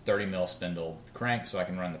out-of-the-box 30mm spindle crank so I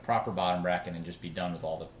can run the proper bottom bracket and just be done with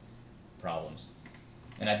all the problems.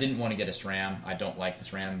 And I didn't want to get a SRAM. I don't like the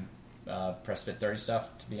SRAM Press Fit 30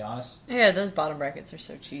 stuff, to be honest. Yeah, those bottom brackets are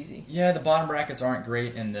so cheesy. Yeah, the bottom brackets aren't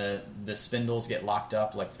great, and the spindles get locked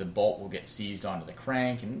up, like the bolt will get seized onto the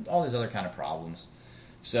crank, and all these other kind of problems.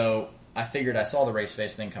 So I figured, I saw the Race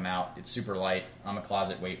Face thing come out. It's super light. I'm a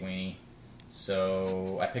closet weight weenie.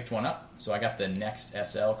 So I picked one up. So I got the Next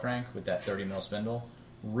SL crank with that 30 mil spindle.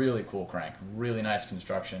 Really cool crank. Really nice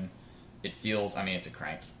construction. It feels, I mean, it's a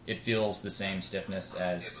crank. It feels the same stiffness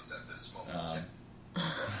as...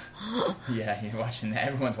 yeah, you're watching that.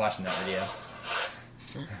 Everyone's watching that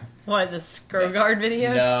video. What, the Scrogard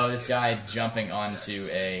video? No, this guy jumping onto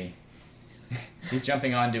a... He's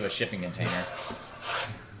jumping onto a shipping container.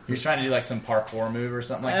 He was trying to do like some parkour move or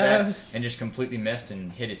something like that, and just completely missed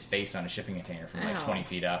and hit his face on a shipping container from like 20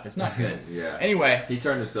 feet up. It's not good. Yeah. Anyway, he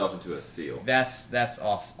turned himself into a seal. That's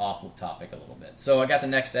off topic a little bit. So I got the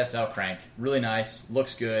Next SL crank. Really nice.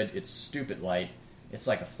 Looks good. It's stupid light. It's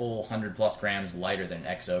like a full 100 plus grams lighter than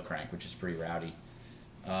an XO crank, which is pretty rowdy.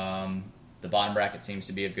 The bottom bracket seems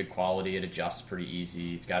to be of good quality. It adjusts pretty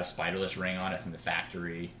easy. It's got a spiderless ring on it from the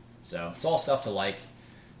factory. So it's all stuff to like.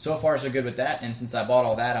 So far, so good with that. And since I bought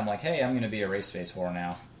all that, I'm like, hey, I'm going to be a Race Face whore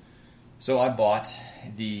now. So I bought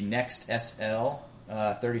the Next SL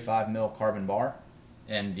 35 mil carbon bar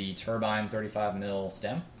and the Turbine 35 mil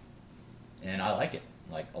stem. And I like it,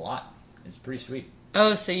 like, a lot. It's pretty sweet.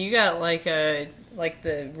 Oh, so you got the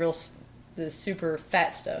super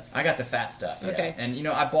fat stuff. I got the fat stuff, yeah. Okay. And,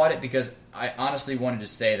 I bought it because I honestly wanted to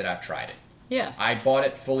say that I've tried it. Yeah. I bought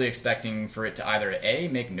it fully expecting for it to either A,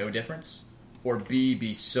 make no difference, or B,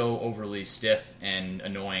 be so overly stiff and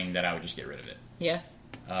annoying that I would just get rid of it. Yeah.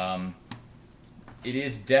 It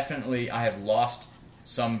is definitely, I have lost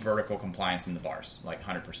some vertical compliance in the bars, like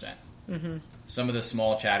 100%. Mm-hmm. Some of the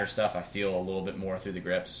small chatter stuff I feel a little bit more through the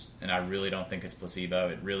grips, and I really don't think it's placebo.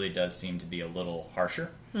 It really does seem to be a little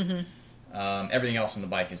harsher. Mm-hmm. Everything else on the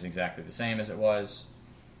bike is exactly the same as it was.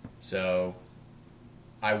 So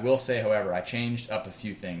I will say, however, I changed up a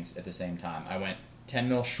few things at the same time. I went 10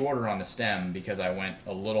 mil shorter on the stem because I went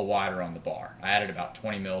a little wider on the bar. I added about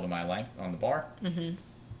 20 mil to my length on the bar. Mm-hmm.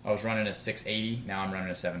 I was running a 680. Now I'm running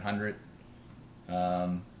a 700.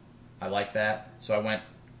 I like that. So I went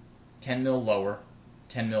 10 mil lower,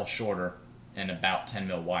 10 mil shorter, and about 10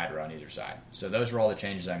 mil wider on either side. So those were all the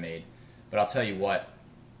changes I made. But I'll tell you what,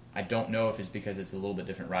 I don't know if it's because it's a little bit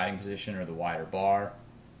different riding position or the wider bar,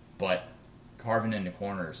 but carving into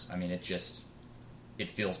corners, I mean, it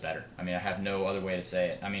feels better. I mean, I have no other way to say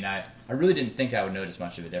it. I mean, I really didn't think I would notice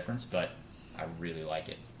much of a difference, but I really like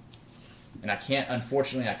it. And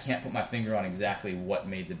unfortunately, I can't put my finger on exactly what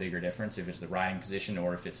made the bigger difference, if it's the riding position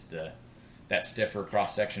or if it's that stiffer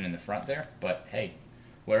cross-section in the front there. But hey,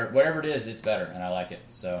 whatever it is, it's better, and I like it.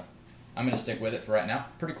 So I'm going to stick with it for right now.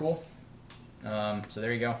 Pretty cool. So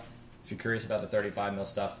there you go. If you're curious about the 35 mil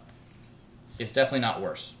stuff, it's definitely not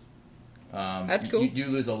worse. That's cool. You do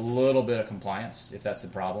lose a little bit of compliance if that's a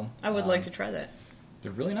problem. I would like to try that.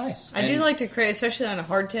 They're really nice. I do like to crank, especially on a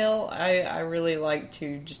hardtail. I really like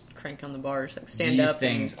to just crank on the bars, like stand up. These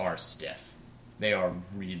things are stiff. They are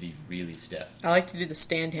really, really stiff. I like to do the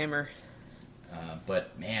stand hammer.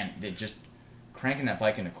 But man, they're just cranking that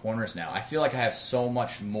bike into corners now. I feel like I have so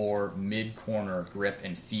much more mid-corner grip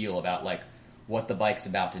and feel about like what the bike's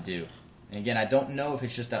about to do. And again, I don't know if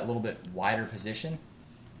it's just that little bit wider position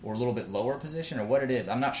or a little bit lower position, or what it is.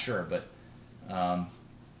 I'm not sure, but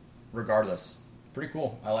regardless, pretty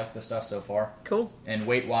cool. I like the stuff so far. Cool. And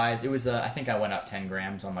weight-wise, it was, I think I went up 10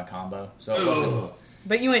 grams on my combo. So it wasn't...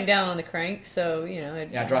 But you went down on the crank, so, Yeah,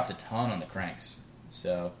 I dropped a ton on the cranks.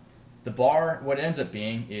 So the bar, what it ends up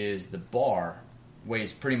being is the bar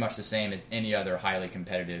weighs pretty much the same as any other highly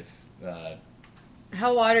competitive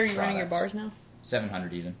How wide are you products. running your bars now?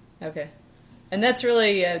 700 even. Okay. And that's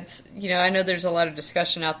really, I know there's a lot of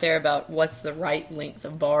discussion out there about what's the right length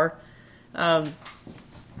of bar.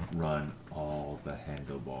 Run all the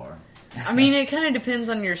handlebar. I mean, it kind of depends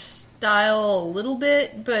on your style a little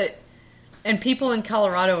bit, and people in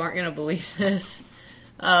Colorado aren't going to believe this.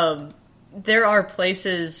 There are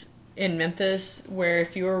places in Memphis where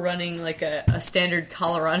if you were running like a standard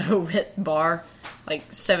Colorado width bar,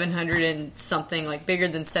 like 700 and something, like bigger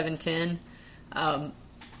than 710,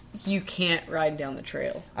 you can't ride down the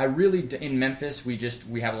trail. In Memphis, we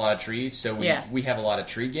have a lot of trees, so we have a lot of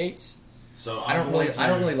tree gates. So I don't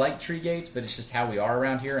really like tree gates, but it's just how we are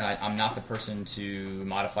around here, and I'm not the person to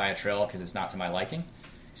modify a trail because it's not to my liking.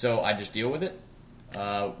 So I just deal with it.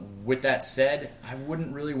 With that said, I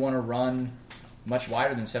wouldn't really want to run much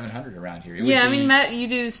wider than 700 around here. Matt, you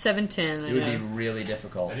do 710. It would be really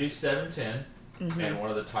difficult. I do 710, and one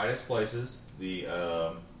of the tightest places, the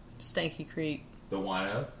Stanky Creek, the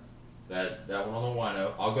Wino, That one on the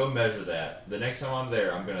Wino. I'll go measure that. The next time I'm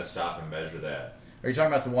there, I'm going to stop and measure that. Are you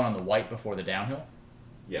talking about the one on the white before the downhill?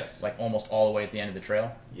 Yes. Like almost all the way at the end of the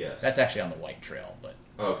trail? Yes. That's actually on the white trail, but...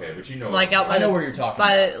 Okay, but you know... Like out by I know where you're talking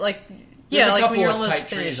about. like, There's yeah, a like couple when you're of almost tight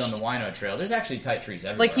finished. trees on the Wino Trail. There's actually tight trees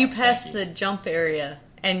everywhere. Like you on pass Stanky. the jump area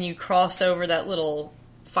and you cross over that little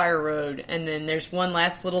fire road, and then there's one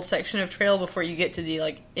last little section of trail before you get to the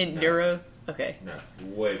like enduro. No. Okay. No,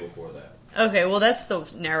 way before that. Okay, well that's the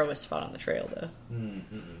narrowest spot on the trail, though.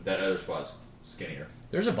 That other spot's skinnier.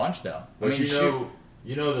 There's a bunch, though. But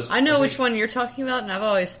you know this. I know which one you're talking about, and I've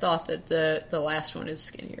always thought that the last one is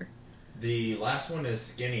skinnier. The last one is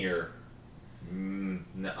skinnier.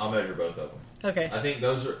 No, I'll measure both of them. Okay. I think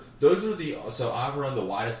those are the. So I run the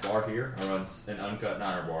widest bar here. I run an uncut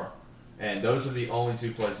niner bar, and those are the only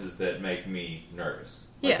two places that make me nervous.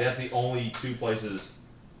 Like, Yeah. that's the only two places.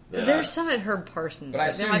 There's some at Herb Parsons. But I There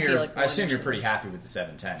assume might be, you're, like, I assume one or you're something. pretty happy with the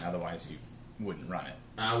 710. Otherwise, you wouldn't run it.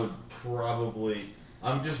 I would probably.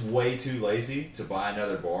 I'm just way too lazy to buy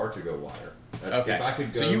another bar to go wider. Okay. If I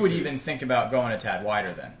could go so you would to- even think about going a tad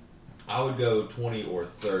wider then? I would go 20 or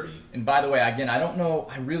 30. And by the way, again, I don't know.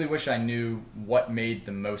 I really wish I knew what made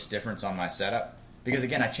the most difference on my setup. Because,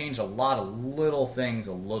 again, I changed a lot of little things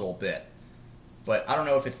a little bit. But I don't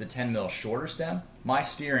know if it's the 10 mil shorter stem. My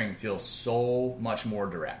steering feels so much more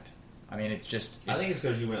direct. I mean, it's just... I think it's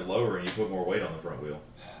because you went lower and you put more weight on the front wheel.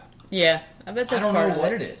 Yeah, I bet that's I don't part know of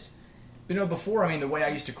what it. it is. But, before, the way I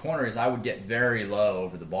used to corner is I would get very low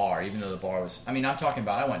over the bar, even though the bar was... I'm talking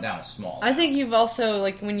about I went down a small. I think you've also,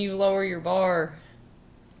 like, when you lower your bar,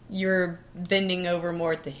 you're bending over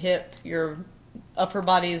more at the hip. Your upper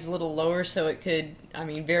body is a little lower, so it could,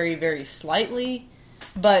 very, very slightly.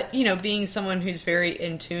 But, being someone who's very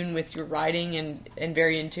in tune with your riding and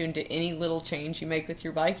very in tune to any little change you make with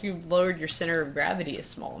your bike, you've lowered your center of gravity a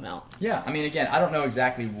small amount. Yeah, again, I don't know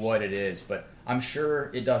exactly what it is, but I'm sure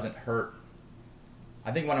it doesn't hurt.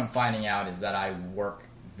 I think what I'm finding out is that I work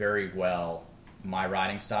very well. My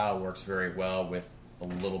riding style works very well with a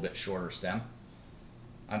little bit shorter stem.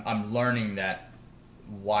 I'm learning that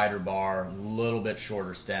wider bar, a little bit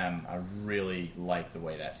shorter stem, I really like the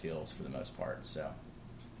way that feels for the most part. So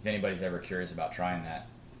if anybody's ever curious about trying that.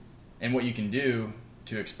 And what you can do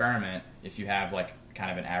to experiment, if you have like kind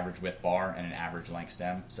of an average width bar and an average length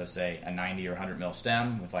stem, so say a 90 or 100 mil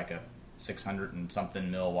stem with like a 600 and something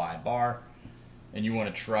mil wide bar, and you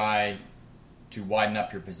want to try to widen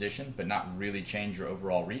up your position but not really change your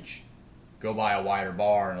overall reach, go buy a wider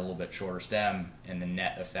bar and a little bit shorter stem, and the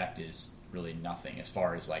net effect is really nothing as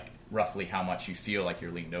far as like roughly how much you feel like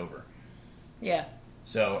you're leaned over. Yeah.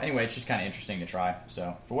 So anyway, it's just kind of interesting to try.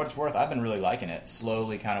 So for what it's worth, I've been really liking it.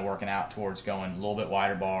 Slowly kind of working out towards going a little bit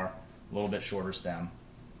wider bar, a little bit shorter stem.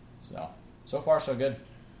 So far so good.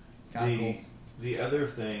 Kind of cool. The other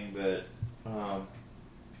thing that,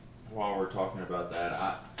 while we're talking about that,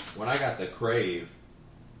 when I got the Crave,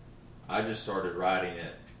 I just started riding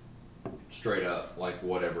it straight up, like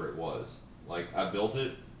whatever it was. Like I built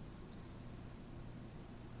it,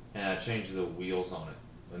 and I changed the wheels on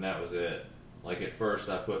it, and that was it. Like at first,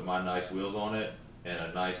 I put my nice wheels on it and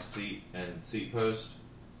a nice seat and seat post,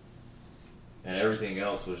 and everything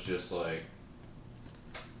else was just like,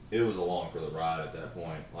 it was along for the ride at that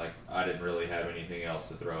point. Like I didn't really have anything else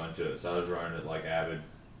to throw into it, so I was running it like Avid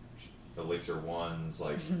Elixir ones,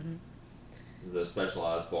 like the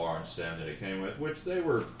Specialized bar and stem that it came with, which they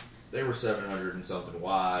were 700 and something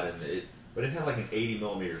wide, but it had like an 80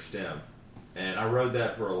 millimeter stem, and I rode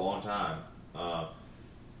that for a long time.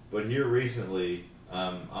 But here recently,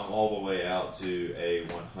 I'm all the way out to a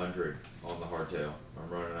 100 on the hardtail. I'm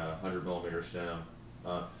running a 100 millimeter stem,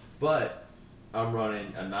 but I'm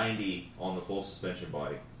running a 90 on the full suspension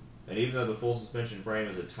bike. And even though the full suspension frame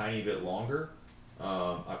is a tiny bit longer,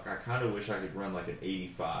 I kind of wish I could run like an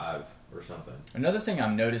 85 or something. Another thing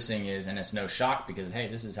I'm noticing is, and it's no shock because, hey,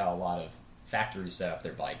 this is how a lot of factories set up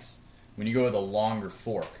their bikes. When you go with a longer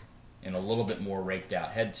fork and a little bit more raked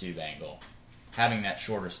out head tube angle, having that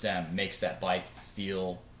shorter stem makes that bike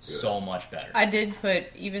feel so much better. I did put,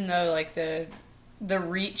 even though like the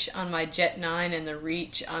reach on my Jet 9 and the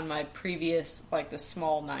reach on my previous, like the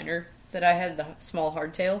small Niner that I had, the small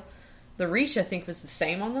hardtail, the reach I think was the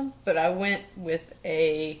same on them, but I went with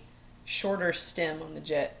a shorter stem on the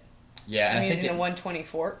Jet. Yeah, I'm using the 120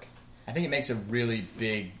 fork. I think it makes a really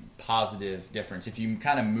big positive difference if you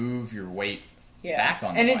kind of move your weight back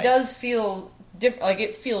on the and bike. it does feel different. Like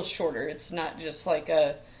it feels shorter. It's not just like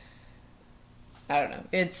I don't know.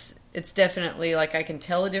 It's definitely like I can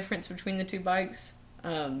tell a difference between the two bikes.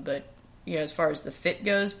 But as far as the fit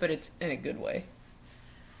goes, but it's in a good way.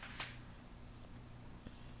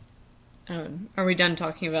 Are we done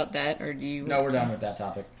talking about that, or do you? No, we're done with that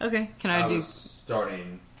topic. Okay. Can I I do? was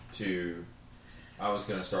going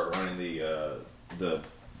to start running the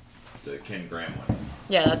Ken Graham one,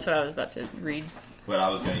 Yeah, that's what I was about to read. but I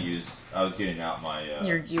was getting out my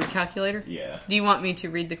Your calculator. yeah. Do you want me to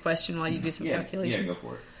read the question while you do some calculations? Yeah, go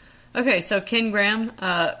for it. Okay, so Ken Graham,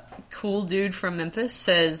 cool dude from Memphis,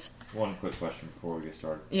 says, One quick question before we get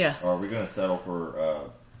started. Yeah. Are we going to settle for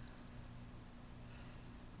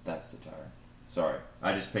that's the tire. Sorry.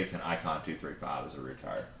 I just picked an Icon 235 as a rear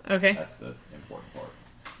tire. okay. That's the important part.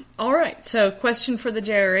 All right, so question for the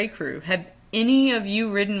JRA crew. Have any of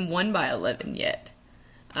you ridden 1x11 yet?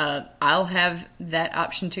 I'll have that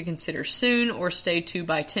option to consider soon or stay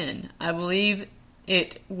 2x10. I believe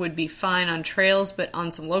it would be fine on trails, but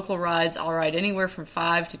on some local rides, I'll ride anywhere from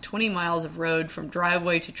 5 to 20 miles of road from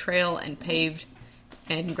driveway to trail and paved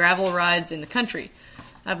and gravel rides in the country.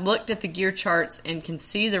 I've looked at the gear charts and can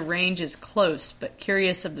see the range is close, but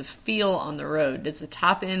curious of the feel on the road. Does the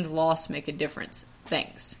top end loss make a difference?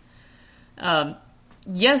 Thanks.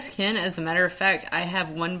 Yes, Ken, as a matter of fact, I have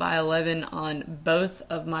 1x11 on both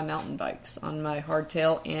of my mountain bikes, on my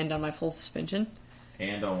hardtail and on my full suspension.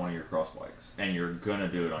 And on one of your cross bikes. And you're going to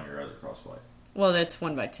do it on your other cross bike. Well, that's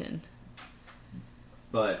 1x10.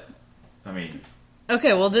 But, I mean...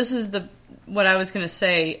 Okay, well, this is what I was going to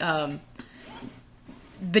say.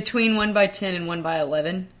 Between 1x10 and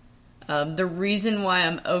 1x11, the reason why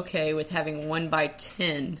I'm okay with having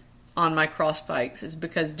 1x10 on my cross bikes is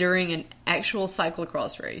because during an actual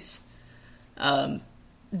cyclocross race,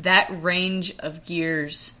 that range of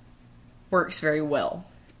gears works very well.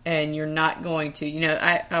 And you're not going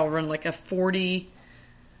to, I'll run like a 40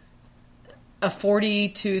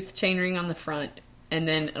 tooth chainring on the front and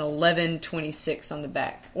then an 1126 on the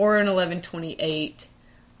back, or an 1128,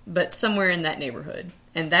 but somewhere in that neighborhood.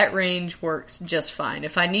 And that range works just fine.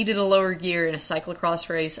 If I needed a lower gear in a cyclocross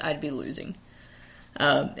race, I'd be losing.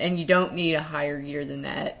 And you don't need a higher gear than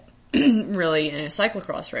that, really, in a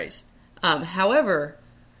cyclocross race. However,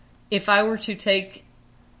 if I were to take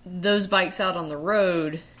those bikes out on the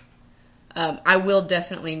road, I will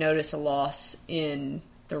definitely notice a loss in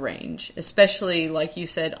the range, especially, like you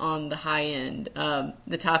said, on the high end.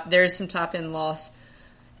 There is some top end loss.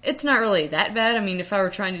 It's not really that bad. I mean, if I were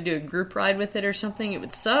trying to do a group ride with it or something, it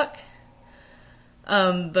would suck.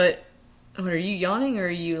 But what, are you yawning, or are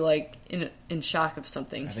you like in shock of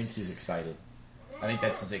something? I think he's excited. I think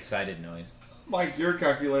that's his excited noise. Mike, your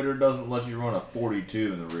calculator doesn't let you run a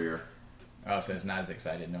 42 in the rear. Oh, so it's not his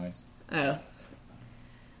excited noise. Oh.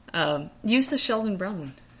 Use the Sheldon Brown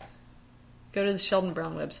one. Go to the Sheldon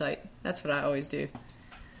Brown website. That's what I always do.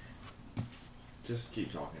 Just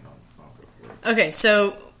keep talking. I'll go for it. Okay,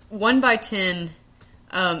 so 1x10,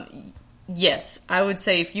 yes, I would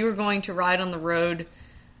say if you were going to ride on the road,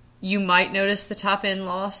 you might notice the top end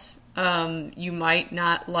loss. You might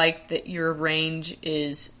not like that your range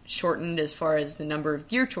is shortened as far as the number of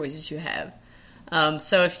gear choices you have.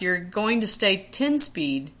 So if you're going to stay 10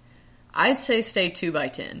 speed, I'd say stay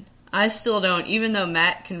 2x10. I still don't, even though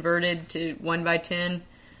Matt converted to 1x10.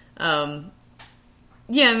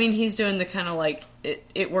 Yeah, I mean, he's doing the kind of like,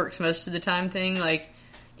 it works most of the time thing. Like,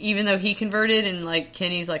 even though he converted and like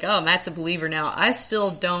Kenny's like, oh, Matt's a believer now, I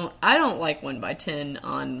don't like 1x10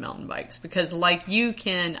 on mountain bikes because like you,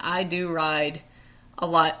 Ken, I do ride a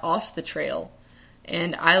lot off the trail.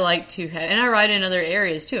 And I like to have, and I ride in other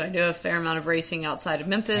areas too. I do a fair amount of racing outside of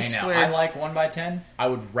Memphis. Hey, now, where I like 1x10. I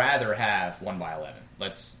would rather have 1x11.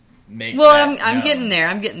 Let's make well, that I'm known. getting there.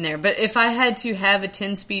 I'm getting there. But if I had to have a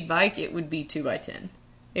 10-speed bike, it would be 2x10.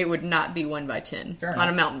 It would not be 1x10 Fair on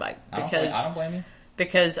enough. a mountain bike I don't blame you.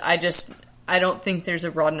 because I don't think there's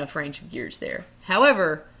a broad enough range of gears there.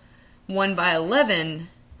 However, 1x11,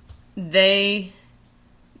 they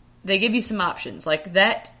give you some options. Like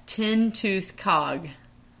that 10-tooth cog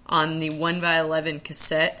on the 1x11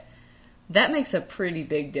 cassette, that makes a pretty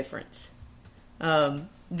big difference.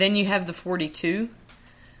 Then you have the 42.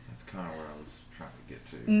 That's kind of where I was trying to get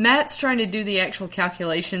to. Matt's trying to do the actual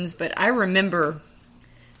calculations, but I remember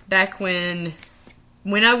back when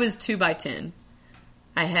I was 2x10,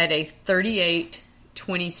 I had a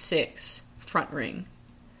 38-26 front ring,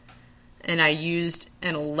 and I used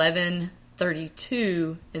an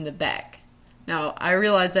 11-32 in the back. Now, I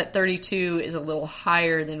realize that 32 is a little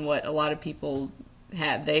higher than what a lot of people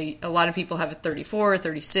have. A lot of people have a 34 or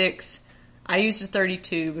 36. I used a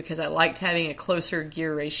 32 because I liked having a closer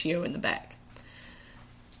gear ratio in the back.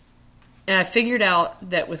 And I figured out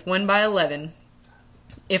that with 1x11,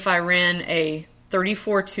 if I ran a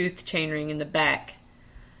 34-tooth chainring in the back,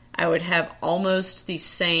 I would have almost the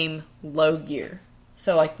same low gear.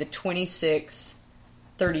 So like the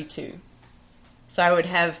 26-32. So I would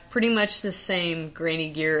have pretty much the same grainy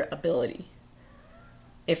gear ability.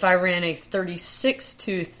 If I ran a 36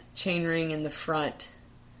 tooth chainring in the front,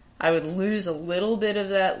 I would lose a little bit of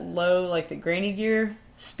that low, like the grainy gear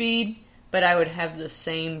speed, but I would have the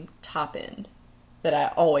same top end that I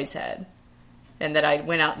always had. And that I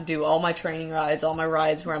went out and do all my training rides, all my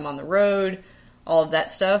rides where I'm on the road, all of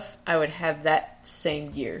that stuff, I would have that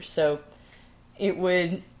same gear. So it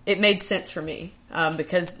made sense for me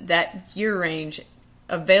because that gear range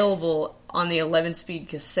available on the 11-speed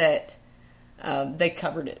cassette, they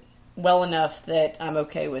covered it well enough that I'm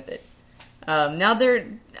okay with it. Now there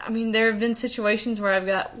have been situations where I've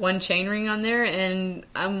got one chainring on there and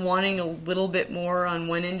I'm wanting a little bit more on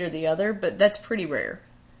one end or the other, but that's pretty rare.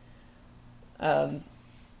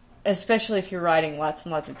 Especially if you're riding lots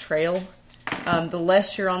and lots of trail. The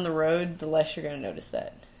less you're on the road, the less you're going to notice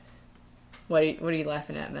that. What are you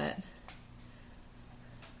laughing at, Matt?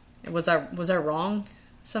 Was I wrong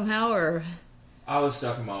somehow, or? I was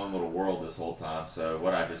stuck in my own little world this whole time, so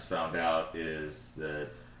what I just found out is that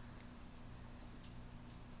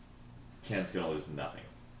Ken's going to lose nothing.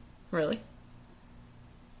 Really?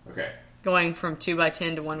 Okay. Going from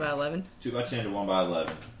 2x10 to 1x11? 2x10 to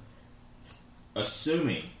 1x11.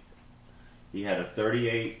 Assuming he had a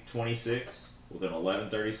 38-26 with an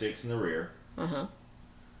 11-36 in the rear. Uh-huh.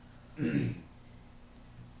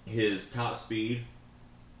 His top speed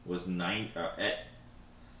was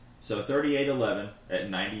 38-11 at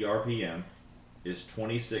 90 RPM is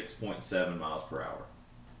 26.7 miles per hour.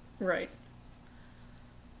 Right.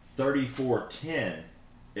 34-10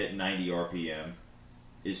 at 90 RPM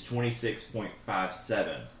is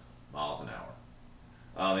 26.57 miles an hour.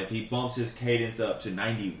 If he bumps his cadence up to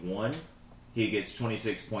 91, he gets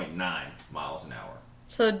 26.9 miles an hour.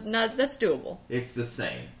 So that's doable. It's the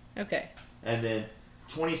same. Okay. And then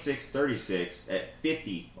 26-36 at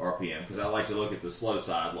 50 RPM, because I like to look at the slow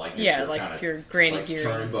side. If you're grainy like gear.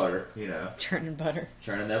 churning butter, Churning butter.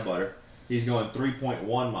 Churning that butter. He's going 3.1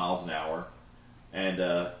 miles an hour. And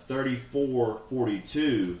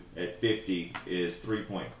 34-42 at 50 is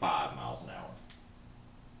 3.5 miles an hour.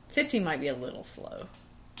 50 might be a little slow.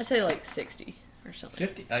 I'd say like 60 or something.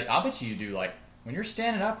 50. I'll bet you do like when you're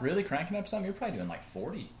standing up, really cranking up something. You're probably doing like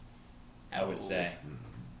 40. I would say.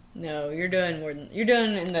 No, you're doing more than you're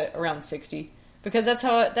doing in the around 60 because that's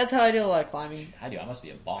how I do a lot of climbing. I do. I must be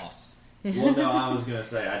a boss. Well, no, I was gonna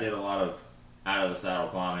say I did a lot of out of the saddle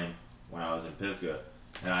climbing when I was in Pisgah,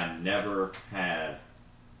 and I never had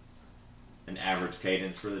an average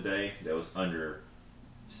cadence for the day that was under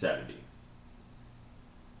 70.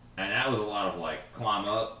 And that was a lot of like climb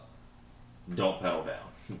up, don't pedal down.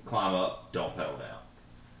 Climb up, don't pedal down.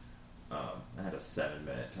 I had a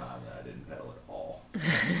 7-minute time that I didn't pedal at all.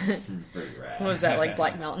 Pretty rad. What was that, like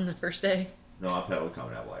Black Mountain the first day? No, I pedaled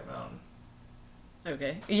coming out Black Mountain.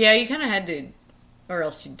 Okay. Yeah, you kind of had to, or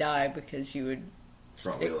else you'd die because you would...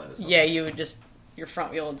 Front wheel into something. Yeah, you would just... Your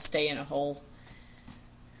front wheel would stay in a hole.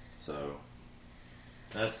 So...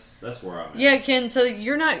 That's where I'm at. Yeah, Ken, so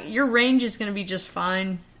your range is going to be just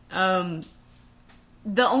fine. The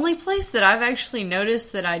only place that I've actually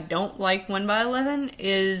noticed that I don't like 1x11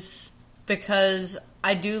 is because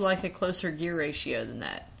I do like a closer gear ratio than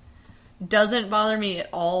that. Doesn't bother me at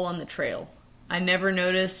all on the trail. I never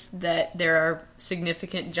notice that there are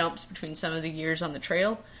significant jumps between some of the gears on the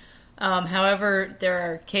trail. However, there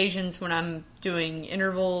are occasions when I'm doing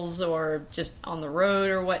intervals or just on the road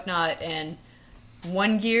or whatnot, and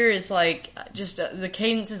one gear is like just the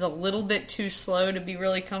cadence is a little bit too slow to be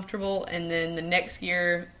really comfortable, and then the next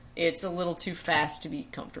gear it's a little too fast to be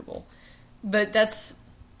comfortable. But that's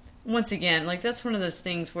once again that's one of those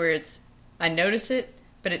things where I notice it,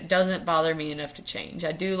 but it doesn't bother me enough to change.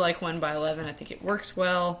 I do like 1x11. I think it works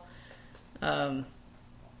well. If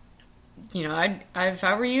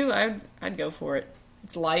I were you, I'd go for it.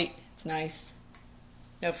 It's light. It's nice.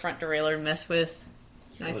 No front derailleur to mess with.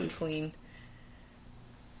 Nice and clean.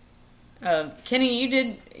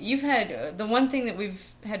 Kenny, you've had, the one thing that we've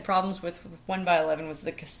had problems with 1x11 was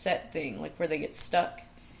the cassette thing, like where they get stuck.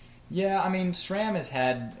 Yeah, I mean, SRAM has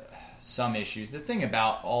had some issues. The thing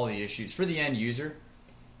about all the issues, for the end user,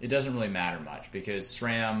 it doesn't really matter much because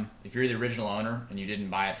SRAM, if you're the original owner and you didn't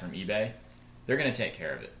buy it from eBay, they're going to take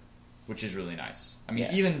care of it, which is really nice. I mean,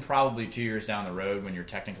 even probably 2 years down the road when you're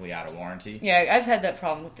technically out of warranty. Yeah, I've had that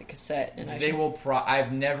problem with the cassette. And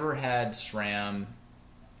I've never had SRAM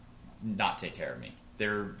not take care of me.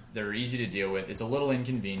 They're easy to deal with. It's a little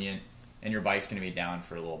inconvenient, and your bike's going to be down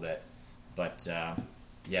for a little bit. But,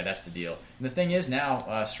 yeah, that's the deal. And the thing is now,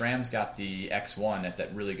 SRAM's got the X1 at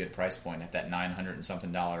that really good price point, at that $900 and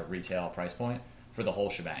something retail price point for the whole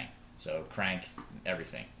shebang. So crank,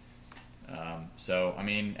 everything. So, I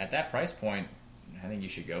mean, at that price point, I think you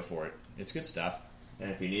should go for it. It's good stuff.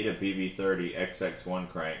 And if you need a BB30 XX1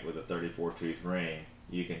 crank with a 34 tooth ring,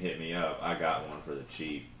 you can hit me up. I got one for the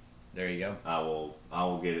cheap. There you go. I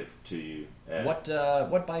will get it to you.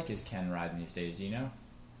 What bike is Ken riding these days? Do you know?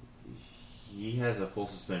 He has a full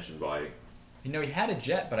suspension bike. You know, he had a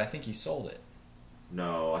Jet, but I think he sold it.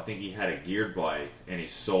 No, I think he had a geared bike and he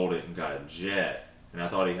sold it and got a Jet. And I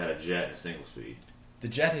thought he had a Jet and a single speed. The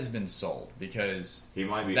Jet has been sold because he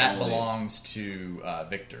might be that belongs to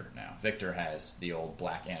Victor now. Victor has the old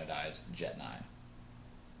black anodized Jet 9.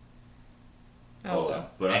 Oh,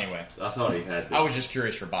 but anyway, I thought he had. I was just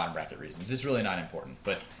curious for bottom bracket reasons. It's really not important.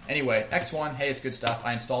 But anyway, X1, hey, it's good stuff.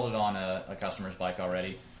 I installed it on a customer's bike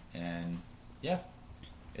already, and yeah,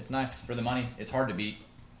 it's nice for the money. It's hard to beat.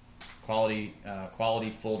 Quality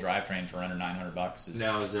full drivetrain for under $900.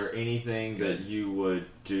 Now, is there anything good. that you would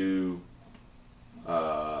do?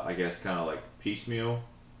 I guess kind of like piecemeal.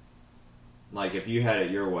 Like if you had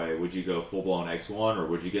it your way, would you go full blown X1 or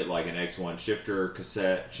would you get like an X1 shifter,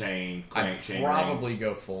 cassette, chain, crank, chain? I'd probably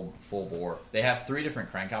go full bore. They have 3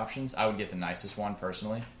 different crank options. I would get the nicest one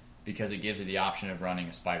personally because it gives you the option of running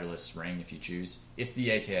a spiderless ring if you choose. It's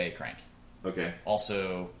the AKA crank. Okay.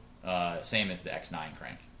 Also, same as the X9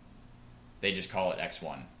 crank. They just call it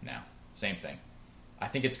X1 now. Same thing. I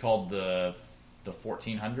think it's called the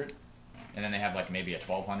 1400. And then they have like maybe a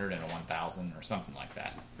 1200 and a 1000 or something like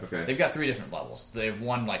that. Okay. They've got 3 different levels. They have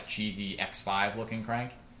one like cheesy X5 looking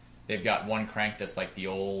crank. They've got one crank that's like the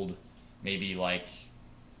old, maybe like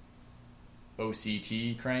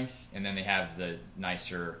OCT crank. And then they have the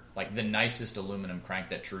nicer, like the nicest aluminum crank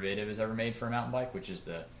that Truvative has ever made for a mountain bike, which is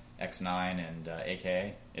the X9 and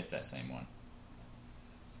AKA. It's that same one.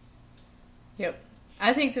 Yep.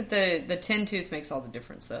 I think that the 10 tooth makes all the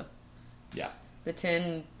difference though. Yeah. The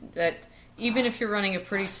 10, that even if you're running a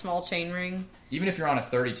pretty small chain ring. Even if you're on a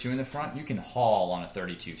 32 in the front, you can haul on a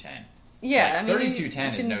 3210. Yeah, like, I mean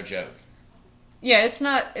 3210 is no joke. Yeah, it's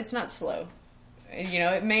not slow. You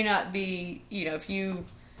know, it may not be, you know, if you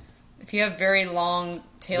have very long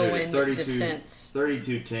tailwind descents.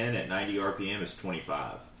 3210 at 90 RPM is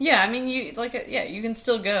 25. Yeah, I mean you can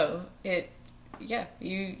still go. You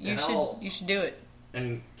should do it.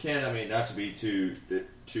 And Ken, I mean, not to be to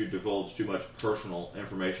divulge too much personal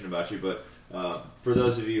information about you, but for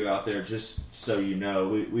those of you out there, just so you know,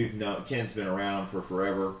 we've known Ken's been around for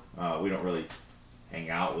forever. We don't really hang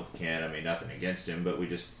out with Ken. I mean, nothing against him, but we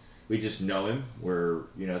just know him. We're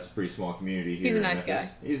it's a pretty small community here. He's a nice guy.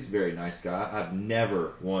 He's a very nice guy. I've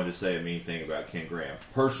never wanted to say a mean thing about Ken Graham.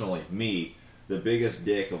 Personally, me, the biggest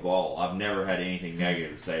dick of all, I've never had anything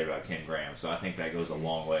negative to say about Ken Graham, so I think that goes a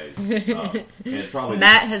long ways. And it's probably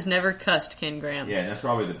Matt has never cussed Ken Graham. Yeah, and that's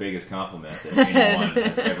probably the biggest compliment that anyone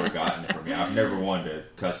has ever gotten from me. I've never wanted to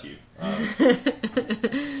cuss you.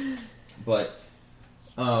 But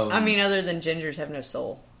I mean, other than gingers have no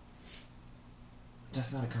soul.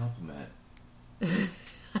 That's not a compliment.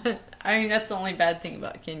 I mean, that's the only bad thing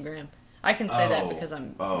about Ken Graham. I can say that because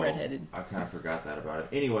I'm redheaded. I kind of forgot that about it.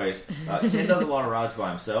 Anyways, Ken does a lot of rides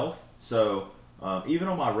by himself, so even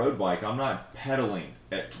on my road bike, I'm not pedaling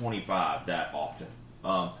at 25 that often.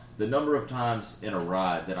 The number of times in a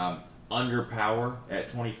ride that I'm under power at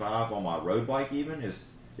 25 on my road bike even is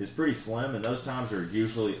pretty slim, and those times are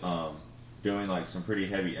usually doing like some pretty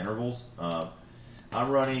heavy intervals. I'm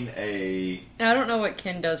running I don't know what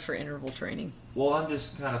Ken does for interval training. Well, I'm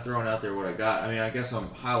just kind of throwing out there what I got. I mean, I guess I'm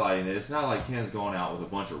highlighting that it's not like Ken's going out with a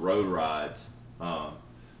bunch of road rides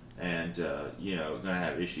and going to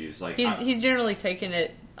have issues. Like he's generally taking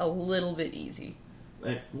it a little bit easy.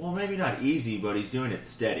 Well, maybe not easy, but he's doing it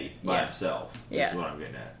steady by himself. Is what I'm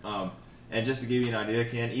getting at. And just to give you an idea,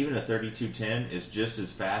 Ken, even a 3210 is just as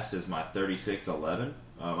fast as my 3611.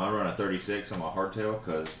 I run a 36 on my hardtail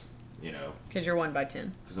because you're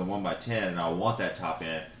 1x10. Because I'm 1x10 and I want that top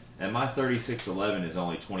end. And my 3611 is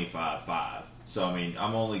only 25.5. So, I mean,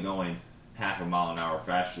 I'm only going half a mile an hour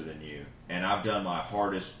faster than you. And I've done my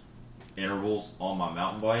hardest intervals on my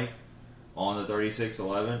mountain bike on the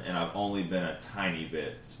 3611, and I've only been a tiny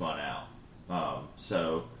bit spun out.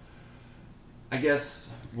 So, I guess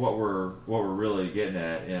what we're really getting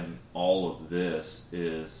at in all of this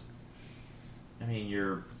is, I mean,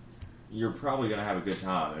 you're probably going to have a good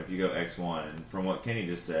time if you go X1. And from what Kenny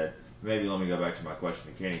just said, maybe let me go back to my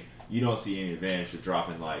question to Kenny. You don't see any advantage to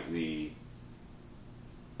dropping like the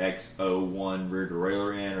X01 rear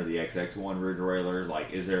derailleur in or the XX1 rear derailleur?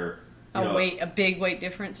 Like, is there a big weight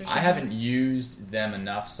difference or something? I haven't used them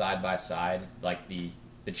enough side by side, like the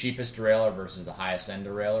cheapest derailleur versus the highest end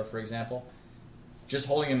derailleur, for example. Just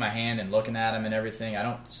holding in my hand and looking at them and everything, I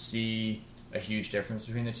don't see a huge difference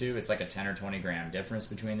between the two. It's like a 10 or 20 gram difference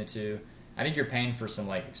between the two. I think you're paying for some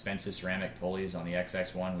like expensive ceramic pulleys on the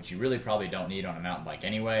XX1, which you really probably don't need on a mountain bike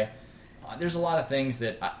anyway. There's a lot of things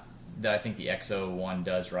that I think the XO1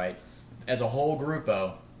 does right. As a whole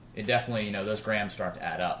grupo, it definitely, those grams start to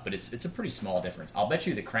add up, but it's a pretty small difference. I'll bet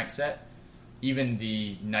you the crank set, even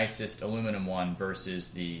the nicest aluminum one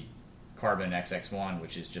versus the carbon XX1,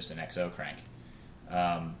 which is just an XO crank,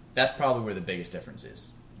 that's probably where the biggest difference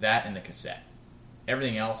is. That and the cassette.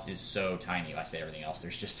 Everything else is so tiny. I say everything else.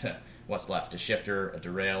 There's just what's left: a shifter, a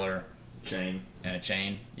derailleur, chain, and a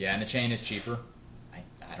chain. Yeah, and the chain is cheaper.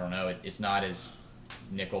 I don't know. It's not as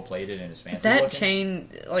nickel plated and as fancy That looking. chain,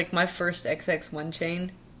 like my first XX1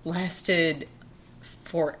 chain, lasted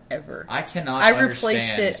forever. I cannot. I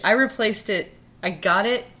replaced understand. it. I replaced it. I got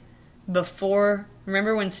it before.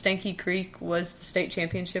 Remember when Stanky Creek was the state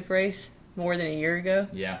championship race more than a year ago?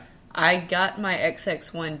 Yeah. I got my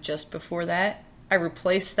XX1 just before that. I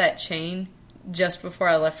replaced that chain just before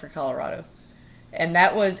I left for Colorado. And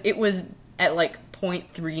it was at like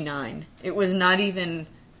 0.39. It was not even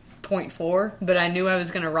 0.4, but I knew I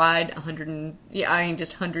was going to ride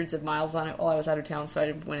just hundreds of miles on it while I was out of town, so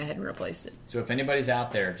I went ahead and replaced it. So if anybody's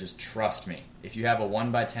out there, just trust me. If you have a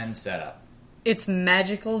 1x10 setup, it's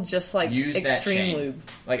magical, just like use Extreme that chain. Lube.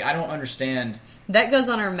 Like, I don't understand. That goes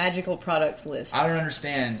on our magical products list. I don't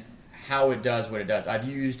understand how it does what it does. I've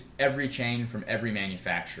used every chain from every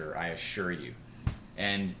manufacturer, I assure you.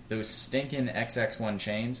 And those stinking XX1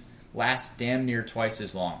 chains last damn near twice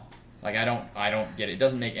as long. Like, I don't get it. It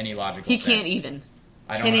doesn't make any logical He sense. can't even.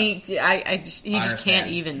 I don't Can know. he just can't understand.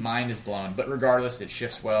 even. Mind is blown. But regardless, it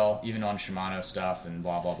shifts well, even on Shimano stuff and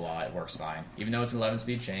blah, blah, blah. It works fine. Even though it's an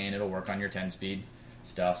 11-speed chain, it'll work on your 10-speed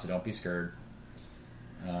stuff, so don't be scared.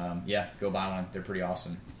 Yeah, go buy one. They're pretty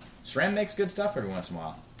awesome. SRAM makes good stuff every once in a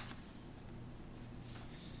while.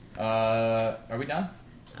 Are we done?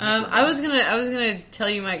 I was gonna tell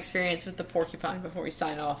you my experience with the porcupine before we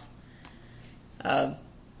sign off.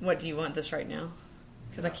 What do you want this right now?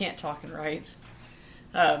 Because I can't talk and write.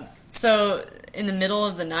 So in the middle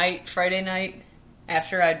of the night, Friday night,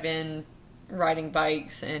 after I'd been riding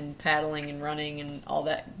bikes and paddling and running and all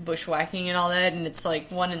that bushwhacking and all that, and it's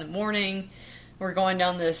like 1 a.m. We're going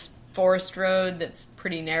down this forest road that's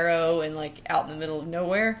pretty narrow and like out in the middle of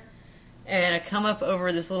nowhere, and I come up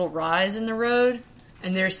over this little rise in the road,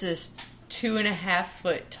 and there's this 2.5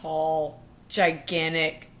 foot tall,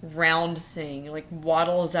 gigantic, round thing like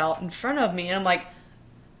waddles out in front of me, and I'm like,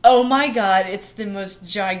 oh my god, it's the most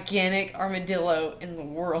gigantic armadillo in the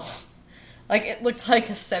world. Like, it looked like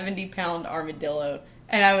a 70-pound armadillo,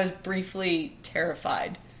 and I was briefly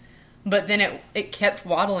terrified. But then it kept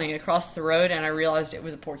waddling across the road, and I realized it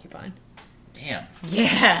was a porcupine. Damn.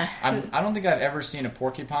 Yeah. I don't think I've ever seen a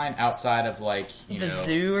porcupine outside of, like, the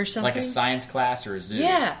zoo or something? like a science class or a zoo.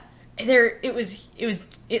 Yeah.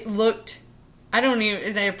 It looked,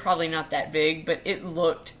 they're probably not that big, but it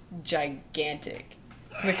looked gigantic.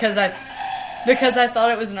 Because I thought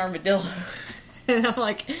it was an armadillo. And I'm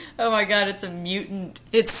like, oh my god, it's a mutant.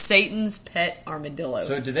 It's Satan's pet armadillo.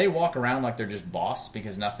 So do they walk around like they're just boss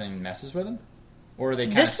because nothing messes with them? Or are they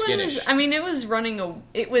kind of This one skittish?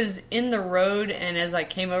 it was in the road, and as I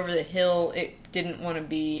came over the hill, it didn't want to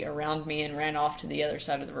be around me and ran off to the other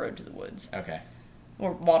side of the road to the woods. Okay.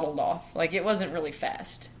 Or waddled off. Like, it wasn't really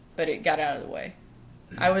fast, but it got out of the way.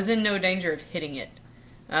 I was in no danger of hitting it.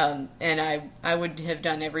 And I would have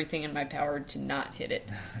done everything in my power to not hit it.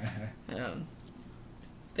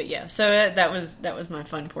 But yeah, so that was my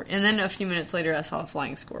fun port. And then a few minutes later, I saw a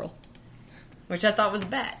flying squirrel, which I thought was a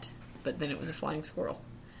bat, but then it was a flying squirrel.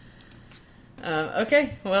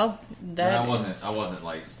 Okay, well, I wasn't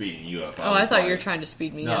like speeding you up. I thought you were trying to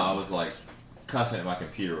speed me up. No, I was like cussing at my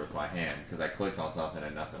computer with my hand because I clicked on something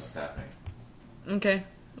and nothing was happening. Okay,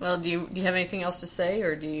 well, do you have anything else to say,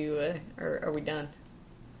 or do you, or are we done?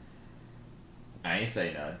 I ain't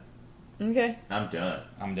say none. Okay, I'm done.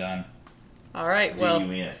 I'm done. all right. Well,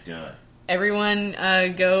 D-U-N, done. everyone,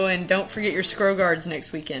 go and don't forget your Scro Guards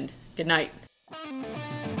next weekend. Good night.